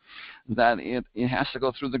usage, that it has to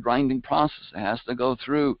go through the grinding process. It has to go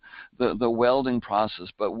through the welding process.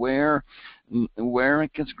 But where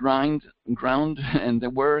it gets ground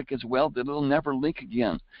and where it gets welded, it'll never leak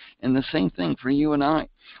again. And the same thing for you and I.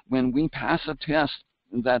 When we pass a test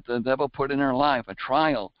that the devil put in our life, a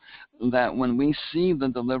trial, that when we see the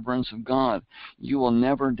deliverance of God, you will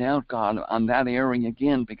never doubt God on that area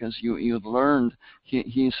again, because you've learned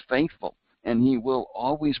He's faithful, and He will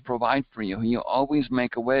always provide for you. He'll always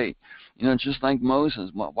make a way. Just like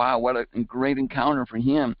Moses. Wow, what a great encounter for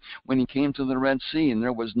him when he came to the Red Sea and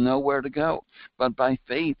there was nowhere to go. But by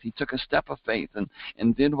faith, he took a step of faith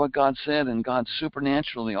and did what God said, and God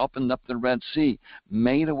supernaturally opened up the Red Sea,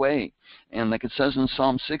 made a way. And like it says in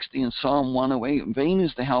Psalm 60 and Psalm 108, vain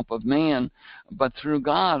is the help of man, but through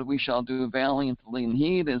God we shall do valiantly, and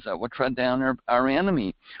he it is that will tread down our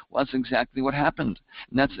enemy. Well, that's exactly what happened.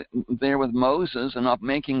 And that's there with Moses, and not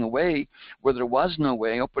making a way where there was no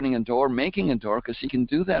way, opening a door, making a door, because he can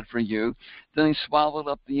do that for you. Then he swallowed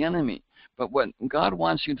up the enemy. But what God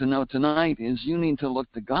wants you to know tonight is you need to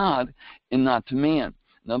look to God and not to man.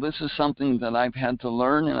 Now, this is something that I've had to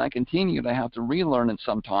learn, and I continue to have to relearn it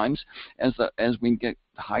sometimes as we get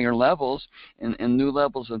higher levels and new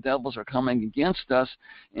levels of devils are coming against us.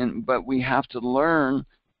 But we have to learn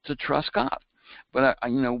to trust God. But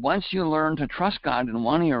once you learn to trust God in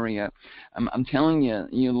one area, I'm telling you,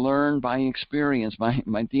 you learn by experience.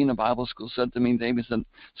 My dean of Bible school said to me, David said,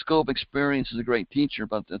 "School of experience is a great teacher,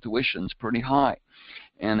 but the tuition's pretty high."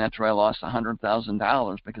 And after I lost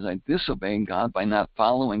 $100,000 because I disobeyed God by not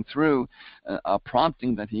following through a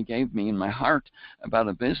prompting that He gave me in my heart about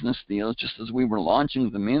a business deal, just as we were launching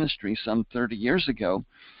the ministry some 30 years ago,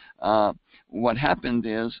 what happened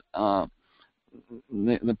is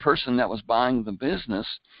the person that was buying the business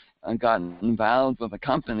got involved with a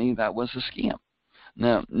company that was a scam.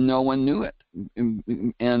 Now, no one knew it.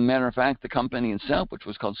 And matter of fact, the company itself, which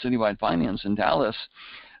was called Citywide Finance in Dallas,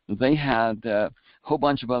 they had a whole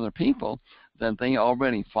bunch of other people that they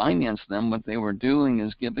already financed them. What they were doing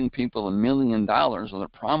is giving people $1 million, or the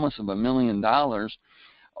promise of $1 million,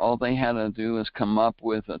 all they had to do is come up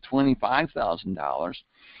with $25,000,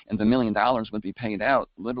 and the $1 million would be paid out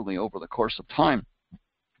literally over the course of time.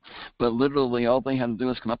 But literally all they had to do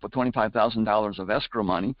is come up with $25,000 of escrow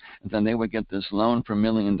money, and then they would get this loan for $1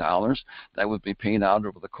 million that would be paid out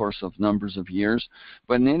over the course of numbers of years.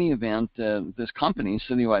 But in any event, this company,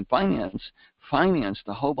 Citywide Finance, financed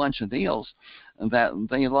a whole bunch of deals that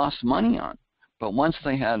they lost money on. But once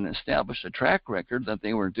they had established a track record that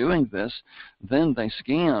they were doing this, then they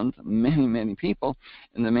scammed many, many people,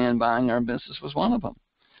 and the man buying our business was one of them.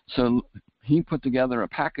 So he put together a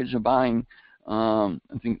package of buying I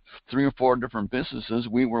think 3 or 4 different businesses.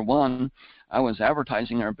 We were one. I was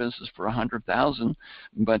advertising our business for $100,000,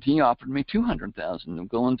 but he offered me $200,000 to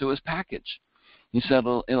go into his package. He said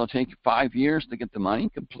it'll take 5 years to get the money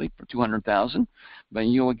complete for $200,000, but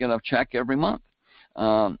you will get a check every month.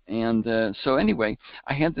 So anyway,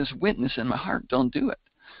 I had this witness in my heart: don't do it.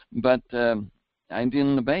 But I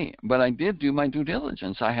didn't obey, but I did do my due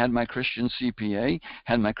diligence. I had my Christian CPA,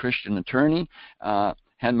 had my Christian attorney,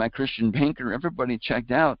 had my Christian banker. Everybody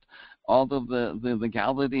checked out all of the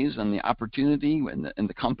legalities and the opportunity and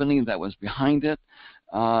the company that was behind it,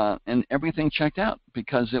 and everything checked out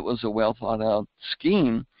because it was a well thought out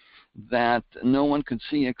scheme that no one could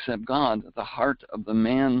see except God, the heart of the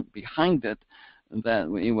man behind it, that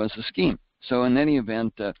it was a scheme. So in any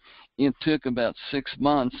event, it took about 6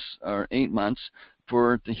 months or 8 months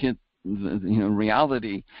for it to hit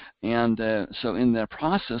reality. And so in that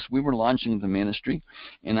process, we were launching the ministry,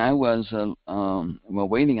 and I was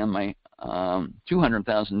waiting on my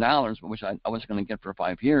 $200,000, which I was going to get for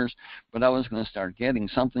 5 years, but I was going to start getting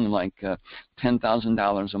something like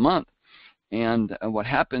 $10,000 a month. And what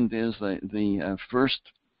happened is the first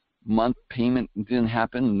month payment didn't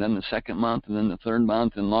happen, and then the second month, and then the third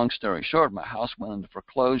month, and long story short, my house went into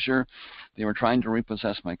foreclosure. They were trying to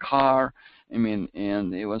repossess my car. I mean,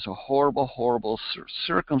 and it was a horrible, horrible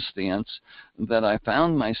circumstance that I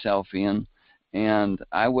found myself in, and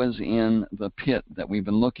I was in the pit that we've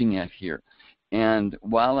been looking at here. And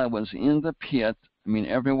while I was in the pit, I mean,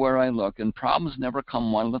 everywhere I look, and problems never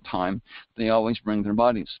come one at a time, they always bring their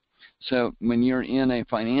buddies. So when you're in a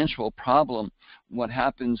financial problem, what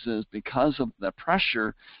happens is because of the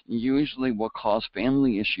pressure, usually will cause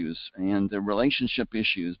family issues and the relationship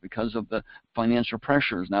issues because of the financial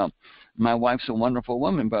pressures. Now, my wife's a wonderful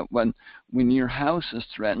woman, but when your house is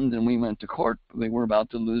threatened, and we went to court, we were about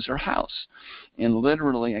to lose our house. And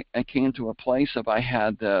literally, I came to a place of I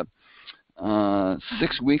had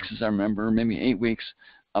 6 weeks, as I remember, maybe 8 weeks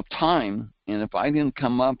of time, and if I didn't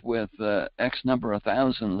come up with X number of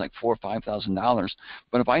thousands, like $4,000 or $5,000,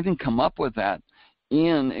 but if I didn't come up with that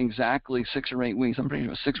in exactly 6 or 8 weeks, I'm pretty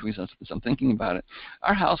sure 6 weeks as I'm thinking about it,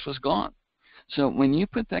 our house was gone. So when you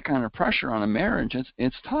put that kind of pressure on a marriage,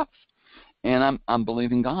 it's tough. And I'm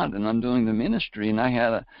believing God, and I'm doing the ministry, and I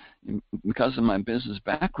had because of my business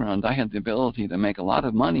background, I had the ability to make a lot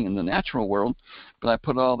of money in the natural world, but I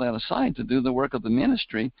put all that aside to do the work of the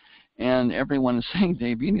ministry. And everyone is saying,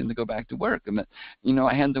 Dave, you need to go back to work. And,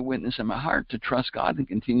 I had the witness in my heart to trust God and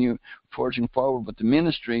continue forging forward with the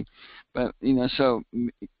ministry. But, so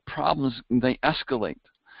problems, they escalate.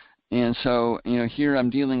 And so, here I'm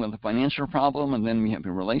dealing with a financial problem, and then we have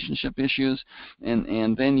relationship issues,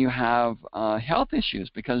 and then you have health issues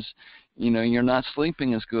because, you're not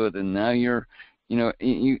sleeping as good, and now you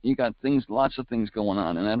got lots of things going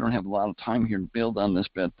on. And I don't have a lot of time here to build on this,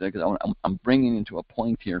 but because I'm bringing into a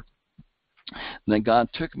point here that God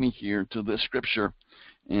took me here to this scripture,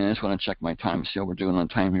 and I just want to check my time, see how we're doing on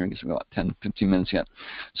time here. I guess we've got 10, 15 minutes yet.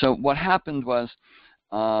 So what happened was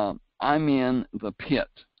I'm in the pit.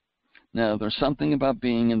 Now, there's something about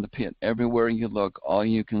being in the pit. Everywhere you look, all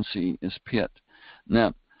you can see is pit.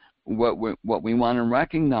 Now, what we want to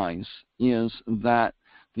recognize is that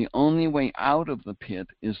the only way out of the pit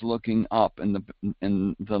is looking up, and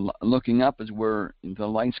the looking up is where the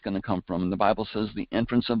light's going to come from. And the Bible says the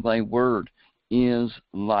entrance of thy word is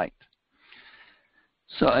light.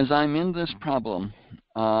 So as I'm in this problem,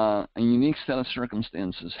 a unique set of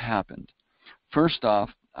circumstances happened. First off,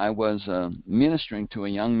 I was ministering to a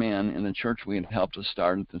young man in the church we had helped to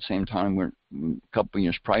start at the same time. A couple of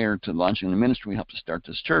years prior to launching the ministry, we helped to start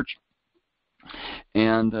this church.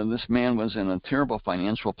 And this man was in a terrible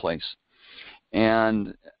financial place.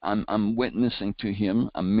 And I'm witnessing to him.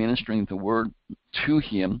 I'm ministering the word to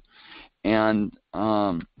him and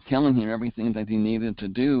telling him everything that he needed to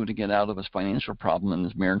do to get out of his financial problem and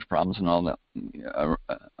his marriage problems and all that,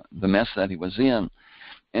 the mess that he was in.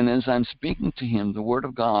 And as I'm speaking to him, the word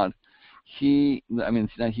of God,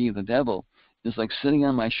 the devil, is like sitting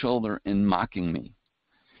on my shoulder and mocking me.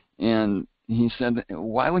 And he said,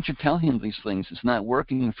 why would you tell him these things? It's not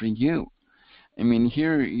working for you. I mean,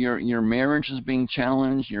 here your marriage is being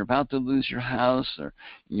challenged. You're about to lose your house or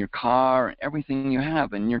your car, everything you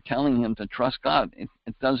have, and you're telling him to trust God.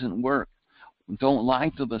 It doesn't work. Don't lie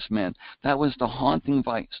to this man. That was the haunting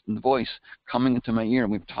voice coming into my ear.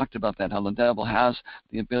 We've talked about that, how the devil has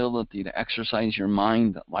the ability to exercise your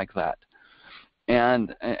mind like that.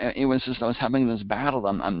 And it was just, I was having this battle.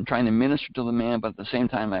 I'm trying to minister to the man, but at the same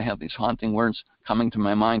time, I have these haunting words coming to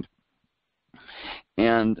my mind.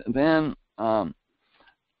 And then,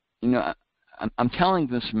 you know, I'm telling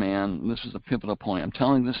this man, this was a pivotal point, I'm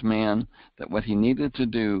telling this man that what he needed to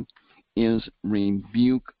do is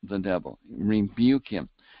rebuke the devil, rebuke him,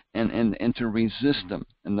 and to resist him.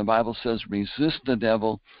 And the Bible says, resist the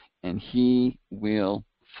devil, and he will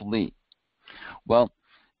flee. Well,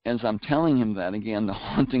 as I'm telling him that, again, the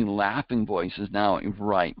haunting, laughing voice is now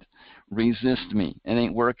right. Resist me. It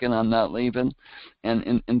ain't working. I'm not leaving.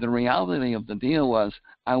 And the reality of the deal was,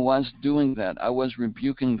 I was doing that. I was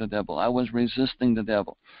rebuking the devil. I was resisting the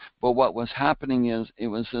devil. But what was happening is, it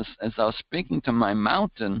was this, as I was speaking to my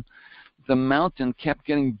mountain, the mountain kept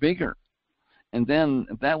getting bigger. And then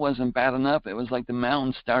that wasn't bad enough. It was like the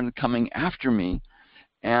mountain started coming after me,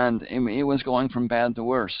 and it was going from bad to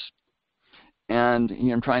worse. And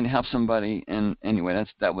I'm trying to help somebody, and anyway,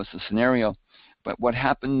 that was the scenario. But what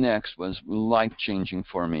happened next was life-changing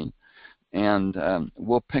for me. And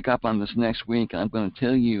we'll pick up on this next week, and I'm going to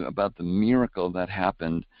tell you about the miracle that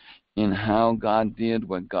happened in how God did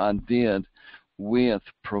what God did with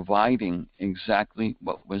providing exactly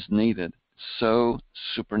what was needed so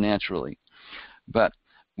supernaturally. But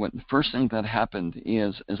the first thing that happened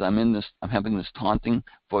is, as I'm having this taunting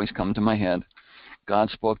voice come to my head, God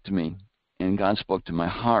spoke to me, and God spoke to my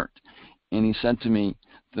heart. And he said to me,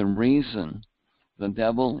 the reason the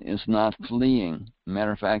devil is not fleeing,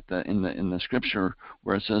 matter of fact, in the scripture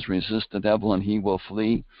where it says resist the devil and he will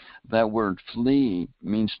flee, that word flee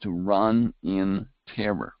means to run in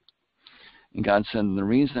terror. And God said, the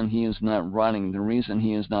reason he is not running, the reason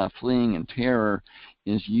he is not fleeing in terror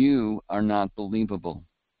is you are not believable.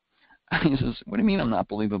 He says, what do you mean I'm not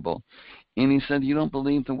believable? And he said, you don't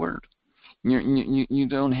believe the word. You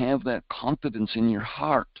don't have that confidence in your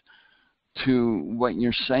heart to what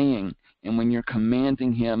you're saying. And when you're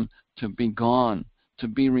commanding him to be gone, to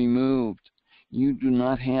be removed, you do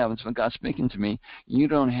not have, that's what God's speaking to me, you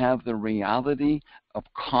don't have the reality of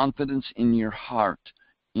confidence in your heart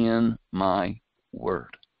in my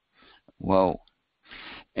word. Whoa.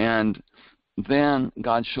 And then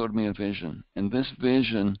God showed me a vision. And this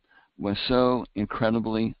vision was so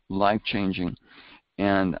incredibly life-changing.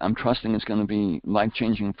 And I'm trusting it's going to be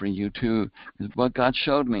life-changing for you too. Because what God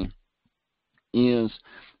showed me is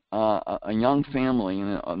a young family,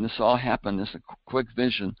 and this all happened, this is a quick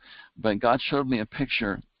vision, but God showed me a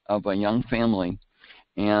picture of a young family.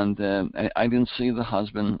 And I didn't see the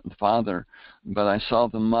husband, the father, but I saw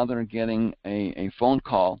the mother getting a phone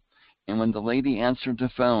call. And when the lady answered the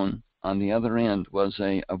phone, on the other end was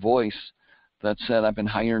a voice that said, I've been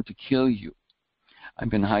hired to kill you. I've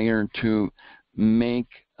been hired to make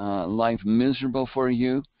life miserable for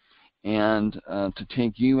you, and to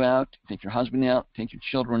take you out, take your husband out, take your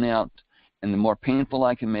children out. And the more painful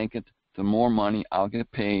I can make it, the more money I'll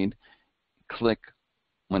get paid. Click,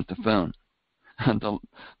 went the phone.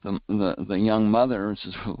 The young mother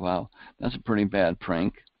says, wow, that's a pretty bad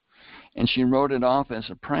prank. And she wrote it off as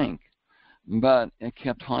a prank, but it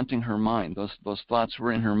kept haunting her mind. Those thoughts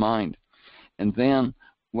were in her mind. And then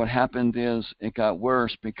what happened is it got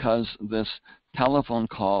worse, because this telephone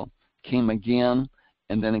call came again,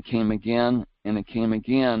 and then it came again, and it came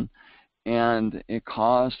again, and it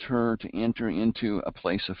caused her to enter into a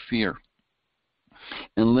place of fear.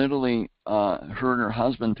 And literally, her and her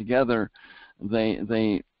husband together,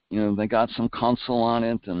 they got some console on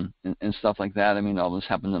it and stuff like that. I mean, all this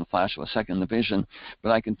happened in a flash of a second in the vision.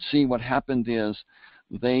 But I could see what happened is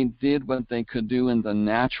they did what they could do in the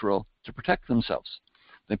natural to protect themselves.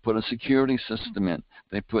 They put a security system in.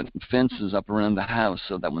 They put fences up around the house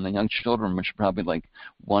so that when the young children, which are probably like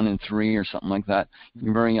 1 and 3 or something like that,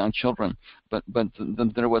 very young children, but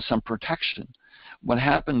there was some protection. What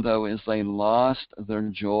happened, though, is they lost their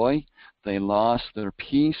joy, they lost their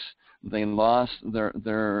peace, they lost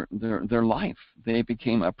their life. They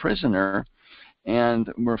became a prisoner and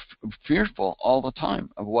were fearful all the time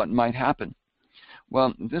of what might happen.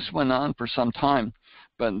 Well, this went on for some time,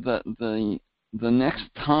 but the next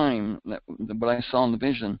time that what I saw in the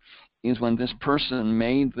vision is when this person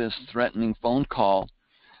made this threatening phone call,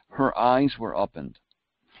 her eyes were opened.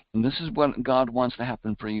 And this is what God wants to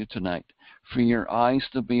happen for you tonight. for your eyes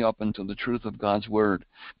to be open to the truth of God's Word,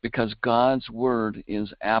 because God's Word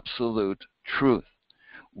is absolute truth.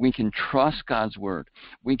 We can trust God's Word.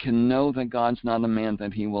 We can know that God's not a man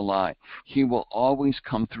that He will lie. He will always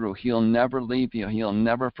come through. He'll never leave you. He'll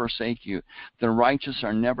never forsake you. The righteous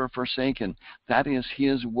are never forsaken. That is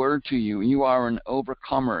His word to you. You are an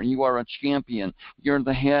overcomer. You are a champion. You're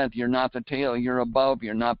the head. You're not the tail. You're above.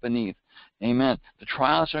 You're not beneath. Amen. The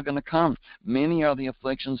trials are going to come. Many are the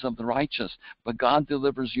afflictions of the righteous, but God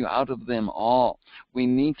delivers you out of them all. We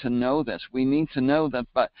need to know this. We need to know that,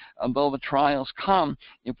 but although the trials come,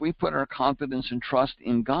 if we put our confidence and trust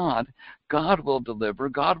in God, God will deliver,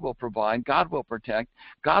 God will provide, God will protect,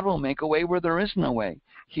 God will make a way where there is no way.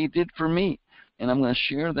 He did for me. And I'm going to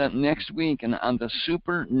share that next week and on the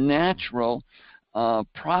supernatural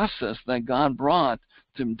process that God brought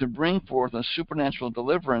to bring forth a supernatural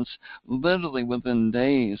deliverance. Literally within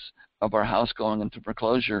days of our house going into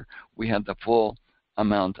foreclosure, we had the full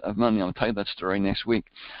amount of money. I'll tell you that story next week.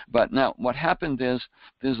 But now what happened is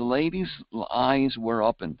this lady's eyes were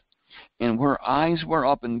opened. And her eyes were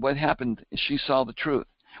opened. What happened? She saw the truth.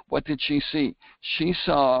 What did she see? She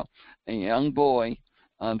saw a young boy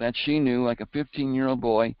that she knew, like a 15-year-old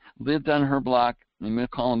boy, lived on her block. I'm going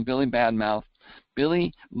to call him Billy Badmouth.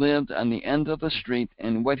 Billy lived on the end of the street,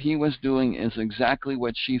 and what he was doing is exactly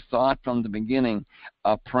what she thought from the beginning,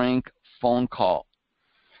 a prank phone call.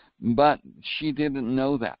 But she didn't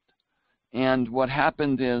know that. And what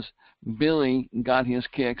happened is Billy got his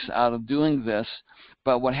kicks out of doing this.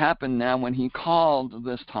 But what happened now when he called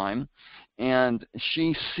this time, and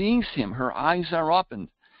she sees him, her eyes are opened.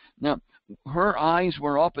 Now, her eyes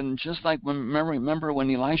were open, just like remember when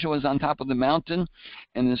Elijah was on top of the mountain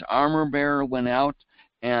and his armor bearer went out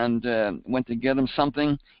and went to get him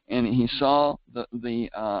something, and he saw the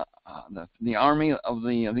army of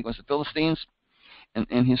the, I think it was the Philistines,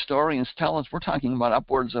 and historians tell us we're talking about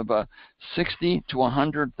upwards of 60 to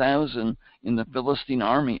 100,000 in the Philistine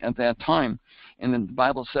army at that time. And then the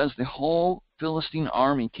Bible says the whole Philistine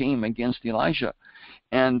army came against Elijah.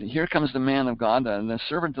 And here comes the man of God, the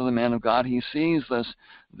servant of the man of God. He sees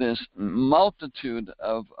this multitude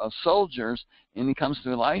of soldiers, and he comes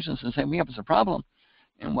to Elijah and says, "Hey, we have a problem."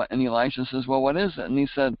 And Elijah says, "Well, what is it?" And he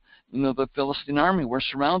said, "The Philistine army, we're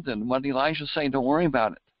surrounded." And what did Elijah say? "Don't worry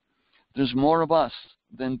about it. There's more of us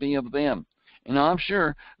than be of them." And I'm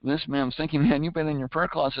sure this man was thinking, "Man, you've been in your prayer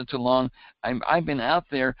closet too long. I've been out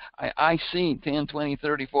there. I see 10, 20,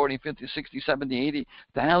 30, 40, 50, 60, 70,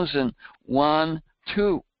 80,000, 1,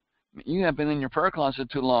 2. You have been in your prayer closet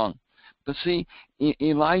too long." But see,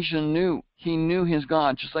 Elijah knew. He knew his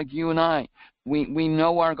God, just like you and I. We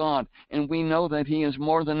know our God, and we know that He is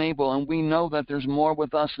more than able, and we know that there's more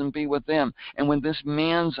with us than be with them. And when this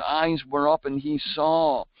man's eyes were open, he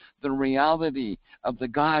saw the reality of the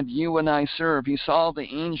God you and I serve. He saw the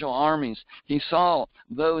angel armies. He saw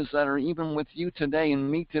those that are even with you today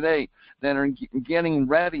and me today that are getting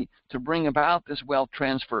ready to bring about this wealth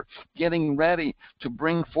transfer, getting ready to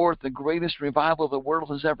bring forth the greatest revival the world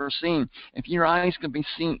has ever seen. If your eyes could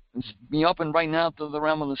be open right now to the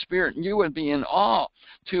realm of the Spirit, you would be in awe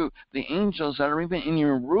to the angels that are even in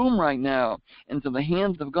your room right now, and to the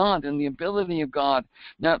hand of God and the ability of God.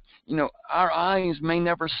 Now, our eyes may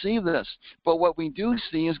never see this, but what we do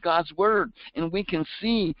see is God's Word, and we can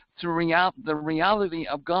see through the reality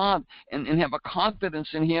of God and have a confidence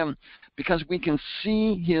in Him, because we can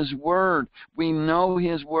see His Word. We know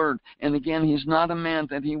His Word. And again, He's not a man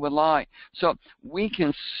that He would lie. So we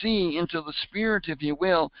can see into the Spirit, if you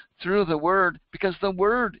will, through the Word, because the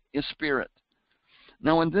Word is Spirit.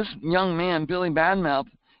 Now, when this young man, Billy Badmouth,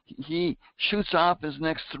 he shoots off his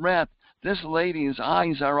next threat, this lady's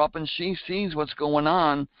eyes are open. She sees what's going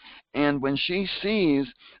on. And when she sees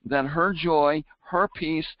that her joy, her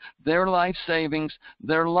peace, their life savings,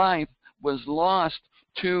 their life was lost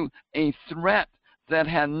to a threat that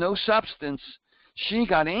had no substance, she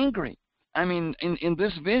got angry. I mean, in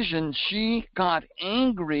this vision, she got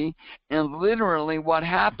angry, and literally what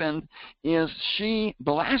happened is she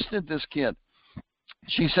blasted this kid.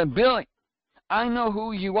 She said, "Billy, I know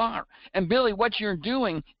who you are. And Billy, what you're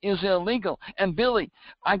doing is illegal. And Billy,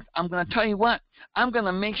 I'm going to tell you what. I'm going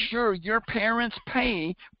to make sure your parents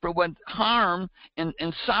pay for what harm and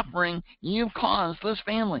suffering you've caused this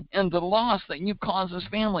family and the loss that you've caused this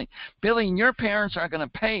family. Billy, your parents are going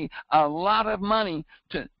to pay a lot of money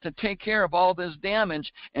to take care of all this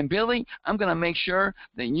damage. And Billy, I'm going to make sure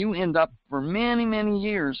that you end up for many, many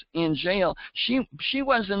years in jail." She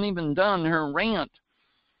wasn't even done her rant.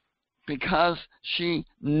 Because she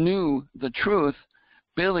knew the truth,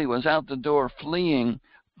 Billy was out the door fleeing,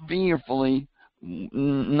 fearfully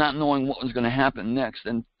not knowing what was going to happen next.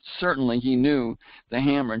 And certainly he knew the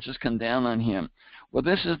hammer had just come down on him. Well,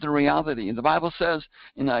 this is the reality. The Bible says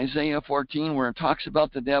in Isaiah 14, where it talks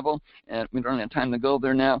about the devil, and we don't have time to go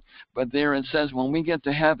there now, but there it says when we get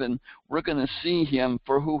to heaven, we're going to see him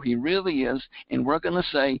for who he really is, and we're going to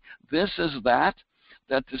say, this is that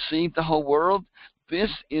deceived the whole world. This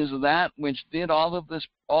is that which did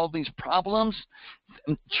all these problems.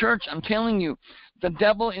 Church, I'm telling you, the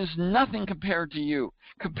devil is nothing compared to you.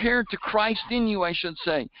 Compared to Christ in you, I should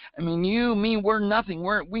say. I mean, you, me, we're nothing.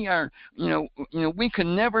 We are, we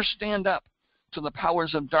can never stand up to the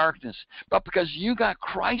powers of darkness. But because you got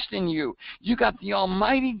Christ in you, you got the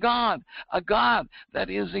Almighty God, a God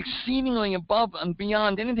that is exceedingly above and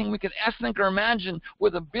beyond anything we could ask, think, or imagine,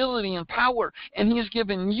 with ability and power. And he has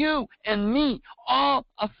given you and me all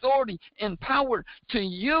authority and power to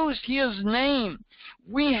use his name.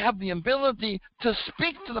 We have the ability to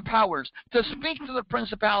speak to the powers, to speak to the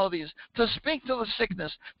principalities, to speak to the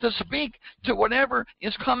sickness, to speak to whatever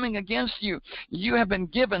is coming against you. You have been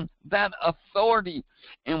given that authority.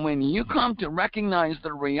 And when you come to recognize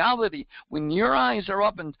the reality, when your eyes are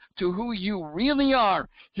opened to who you really are,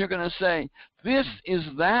 you're going to say, this is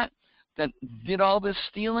that did all this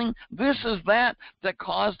stealing. This is that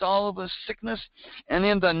caused all of this sickness. And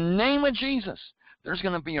in the name of Jesus, there's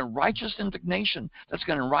going to be a righteous indignation that's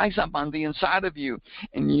going to rise up on the inside of you,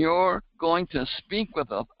 and you're going to speak with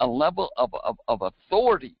a level of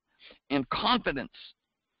authority and confidence.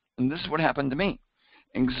 And this is what happened to me.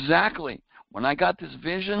 Exactly. When I got this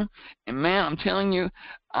vision, and man, I'm telling you,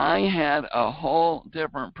 I had a whole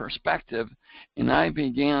different perspective, and I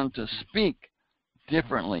began to speak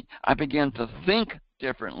differently. I began to think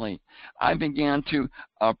differently. I began to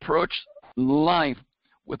approach life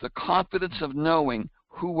with the confidence of knowing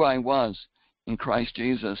who I was in Christ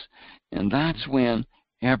Jesus. And that's when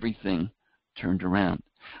everything turned around.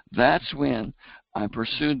 That's when I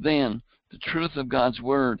pursued then the truth of God's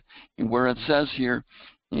Word, and where it says here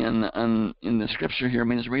in the Scripture here, let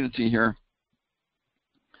me just read it to you here.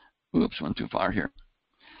 Oops, went too far here.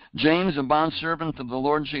 James, a bondservant of the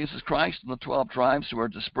Lord Jesus Christ, of the 12 tribes who are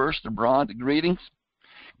dispersed abroad, greetings.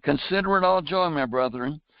 Consider it all joy, my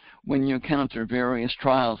brethren, when you encounter various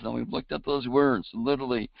trials. Now, we've looked at those words,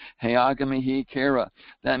 literally, heagami he kara.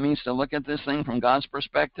 That means to look at this thing from God's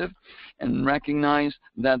perspective and recognize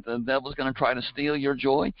that the devil's going to try to steal your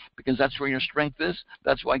joy, because that's where your strength is.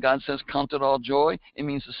 That's why God says, count it all joy. It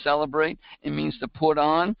means to celebrate. It means to put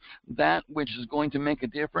on that which is going to make a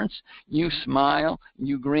difference. You smile,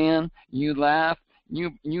 you grin, you laugh,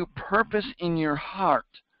 you purpose in your heart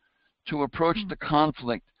to approach the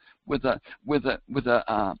conflict with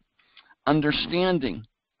a understanding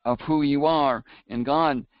of who you are, and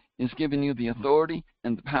God is giving you the authority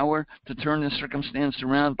and the power to turn this circumstance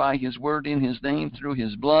around by his word in his name through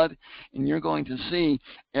his blood, and you're going to see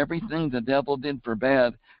everything the devil did for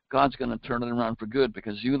bad, God's going to turn it around for good,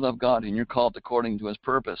 because you love God and you're called according to his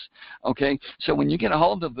purpose. Okay? So when you get a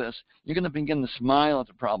hold of this, you're going to begin to smile at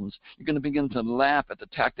the problems. You're going to begin to laugh at the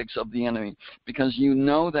tactics of the enemy, because you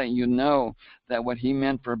know that what he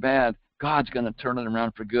meant for bad, God's going to turn it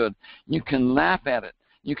around for good. You can laugh at it.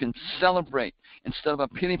 You can celebrate. Instead of a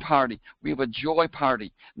pity party, we have a joy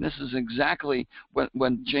party. And this is exactly what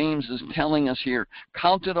James is telling us here.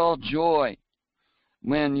 Count it all joy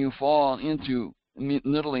when you fall into,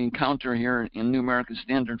 literally encounter here in New American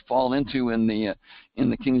Standard, fall into in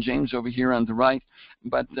the King James over here on the right,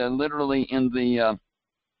 but literally in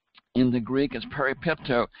the Greek it's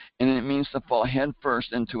peripipto, and it means to fall head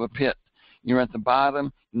first into a pit. You're at the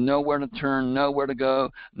bottom, nowhere to turn, nowhere to go,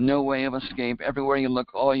 no way of escape. Everywhere you look,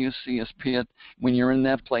 all you see is pit. When you're in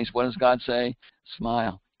that place, what does God say?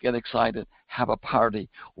 Smile, get excited, have a party.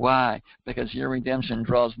 Why? Because your redemption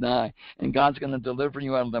draws nigh. And God's going to deliver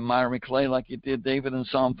you out of the miry clay like he did David in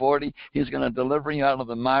Psalm 40. He's going to deliver you out of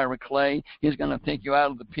the miry clay. He's going to take you out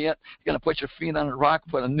of the pit. He's going to put your feet on a rock,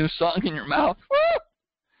 put a new song in your mouth. Woo!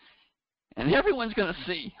 And everyone's going to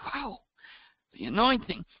see, wow, the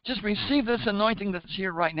anointing. Just receive this anointing that's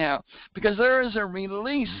here right now, because there is a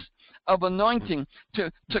release of anointing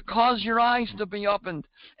to cause your eyes to be opened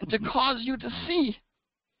and to cause you to see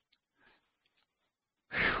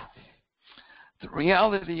the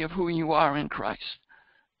reality of who you are in Christ,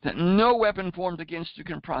 that no weapon formed against you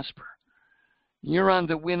can prosper. You're on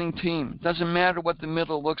the winning team. Doesn't matter what the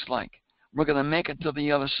middle looks like. We're going to make it to the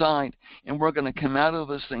other side, and we're going to come out of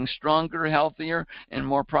this thing stronger, healthier, and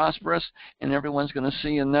more prosperous, and everyone's going to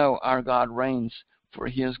see and know our God reigns for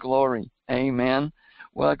his glory. Amen.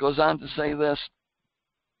 Well, it goes on to say this.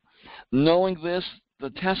 Knowing this,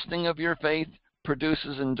 the testing of your faith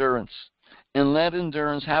produces endurance, and let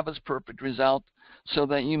endurance have its perfect result, so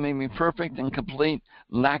that you may be perfect and complete,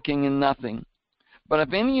 lacking in nothing. But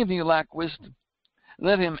if any of you lack wisdom,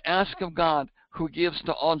 let him ask of God, who gives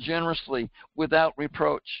to all generously without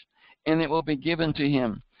reproach, and it will be given to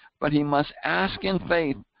him. But he must ask in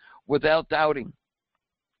faith without doubting.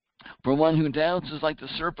 For one who doubts is like the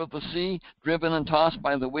surf of the sea, driven and tossed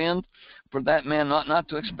by the wind. For that man ought not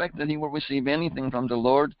to expect that he will receive anything from the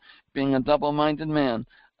Lord, being a double-minded man,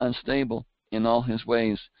 unstable in all his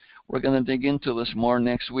ways. We're going to dig into this more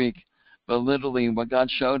next week. But literally what God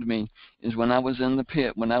showed me is when I was in the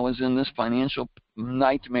pit, when I was in this financial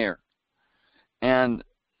nightmare, and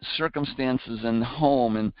circumstances and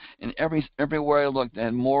home and everywhere I looked, I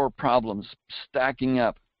had more problems stacking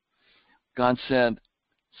up. God said,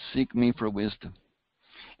 seek me for wisdom.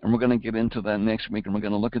 And we're going to get into that next week, and we're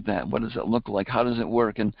going to look at that. What does it look like? How does it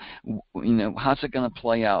work? And, how's it going to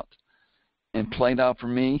play out? And played out for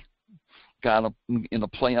me, it'll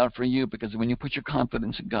play out for you, because when you put your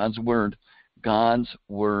confidence in God's word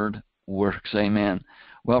works. Amen.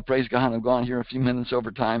 Well, praise God. I've gone here a few minutes over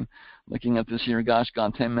time looking at this here. Gosh,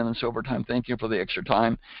 gone 10 minutes over time. Thank you for the extra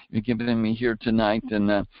time you're giving me here tonight.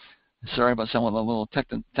 And sorry about some of the little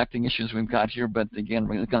technical issues we've got here, but again,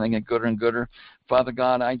 we're going to get gooder and gooder. Father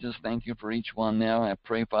God, I just thank you for each one now. I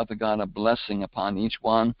pray, Father God, a blessing upon each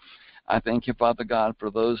one. I thank you, Father God, for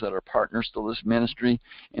those that are partners to this ministry.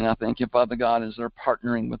 And I thank you, Father God, as they're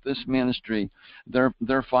partnering with this ministry,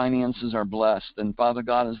 their finances are blessed. And Father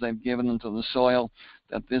God, as they've given into the soil,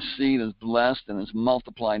 that this seed is blessed and is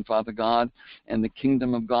multiplied, Father God, and the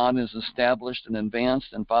kingdom of God is established and advanced.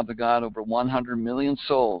 And Father God, over 100 million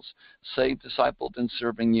souls saved, discipled, and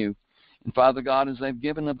serving you. And Father God, as they've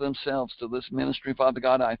given of themselves to this ministry, Father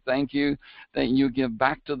God, I thank you that you give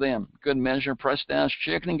back to them good measure, pressed down,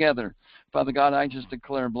 shaken together. Father God, I just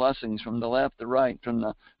declare blessings from the left, the right, from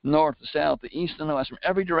the north, the south, the east, and the west, from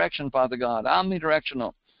every direction, Father God,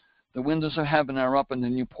 omnidirectional. The windows of heaven are open,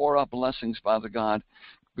 and you pour out blessings, Father God,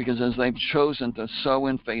 because as they've chosen to sow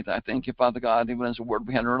in faith, I thank you, Father God, even as a word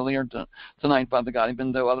we had earlier tonight, Father God,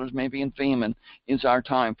 even though others may be in famine, it's our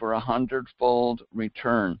time for 100-fold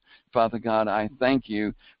return. Father God, I thank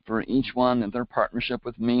you for each one and their partnership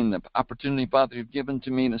with me and the opportunity, Father, you've given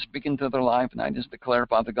to me to speak into their life. And I just declare,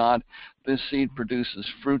 Father God, this seed produces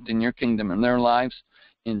fruit in your kingdom in their lives.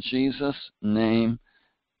 In Jesus' name,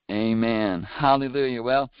 amen. Hallelujah.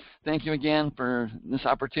 Well, thank you again for this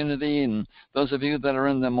opportunity. And those of you that are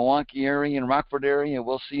in the Milwaukee area and Rockford area,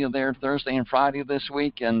 we'll see you there Thursday and Friday this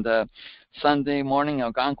week. And Sunday morning,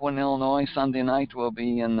 Algonquin, Illinois. Sunday night, we'll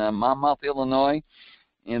be in Monmouth, Illinois.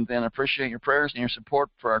 And then appreciate your prayers and your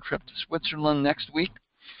support for our trip to Switzerland next week.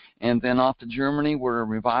 And then off to Germany, where a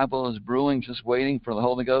revival is brewing, just waiting for the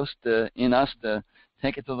Holy Ghost in us to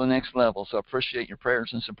take it to the next level. So appreciate your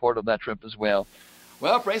prayers and support of that trip as well.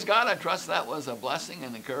 Well, praise God. I trust that was a blessing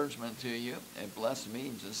and encouragement to you. It blessed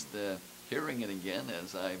me just hearing it again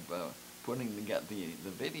as I'm putting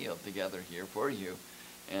the video together here for you.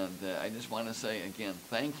 And I just want to say again,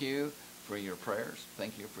 thank you for your prayers.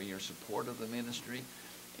 Thank you for your support of the ministry.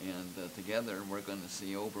 And together we're going to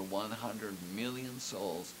see over 100 million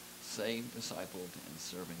souls saved, discipled, and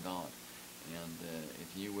serving God. And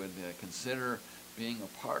if you would consider being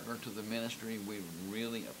a partner to the ministry, we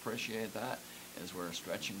really appreciate that as we're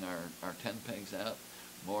stretching our tent pegs out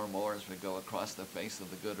more and more as we go across the face of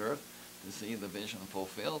the good earth to see the vision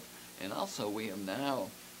fulfilled. And also we have now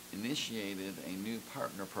initiated a new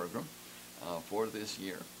partner program for this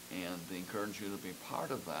year, and encourage you to be part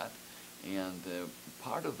of that. And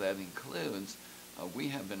part of that includes we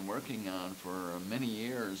have been working on for many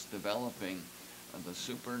years developing the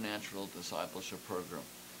Supernatural Discipleship Program.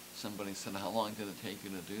 Somebody said, how long did it take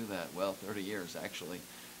you to do that? Well, 30 years actually,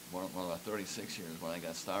 more about 36 years when I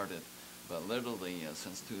got started. But literally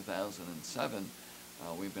since 2007,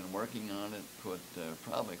 we've been working on it, put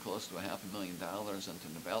probably close to $500,000 into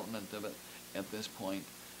development of it at this point.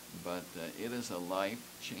 But it is a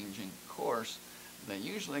life-changing course that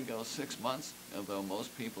usually goes 6 months, although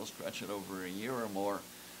most people stretch it over a year or more.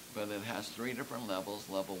 But it has 3 different levels,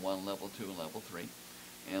 level 1, level 2, and level 3.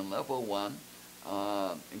 And level 1,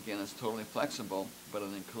 again, it's totally flexible, but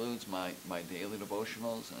it includes my daily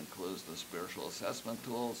devotionals, it includes the spiritual assessment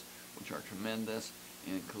tools, which are tremendous.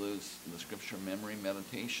 It includes the scripture memory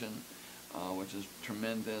meditation, which is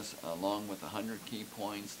tremendous, along with 100 key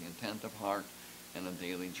points, the intent of heart, and a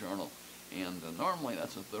daily journal. And normally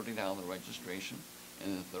that's a $30 registration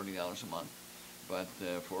and $30 a month. But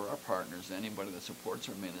for our partners, anybody that supports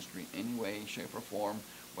our ministry any way, shape, or form,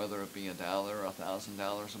 whether it be $1 or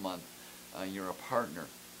 $1,000 a month, you're a partner.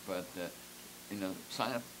 But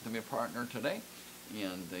sign up to be a partner today,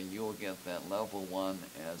 and you'll get that level 1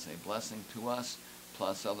 as a blessing to us.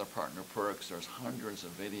 plus other partner perks. There's hundreds of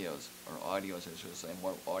videos, or audios, I should say,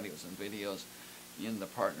 more audios and videos in the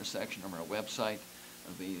partner section of our website.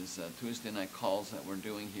 These Tuesday night calls that we're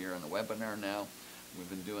doing here on the webinar now, we've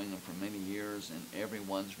been doing them for many years, and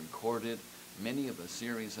everyone's recorded. Many of the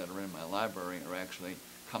series that are in my library are actually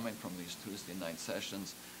coming from these Tuesday night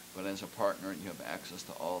sessions, but as a partner, you have access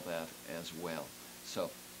to all that as well. So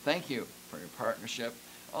thank you for your partnership.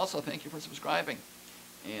 Also, thank you for subscribing.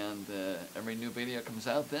 And every new video comes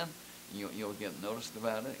out then, you'll get noticed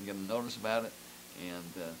about it, and get a notice about it. And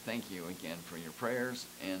thank you again for your prayers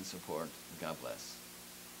and support. God bless.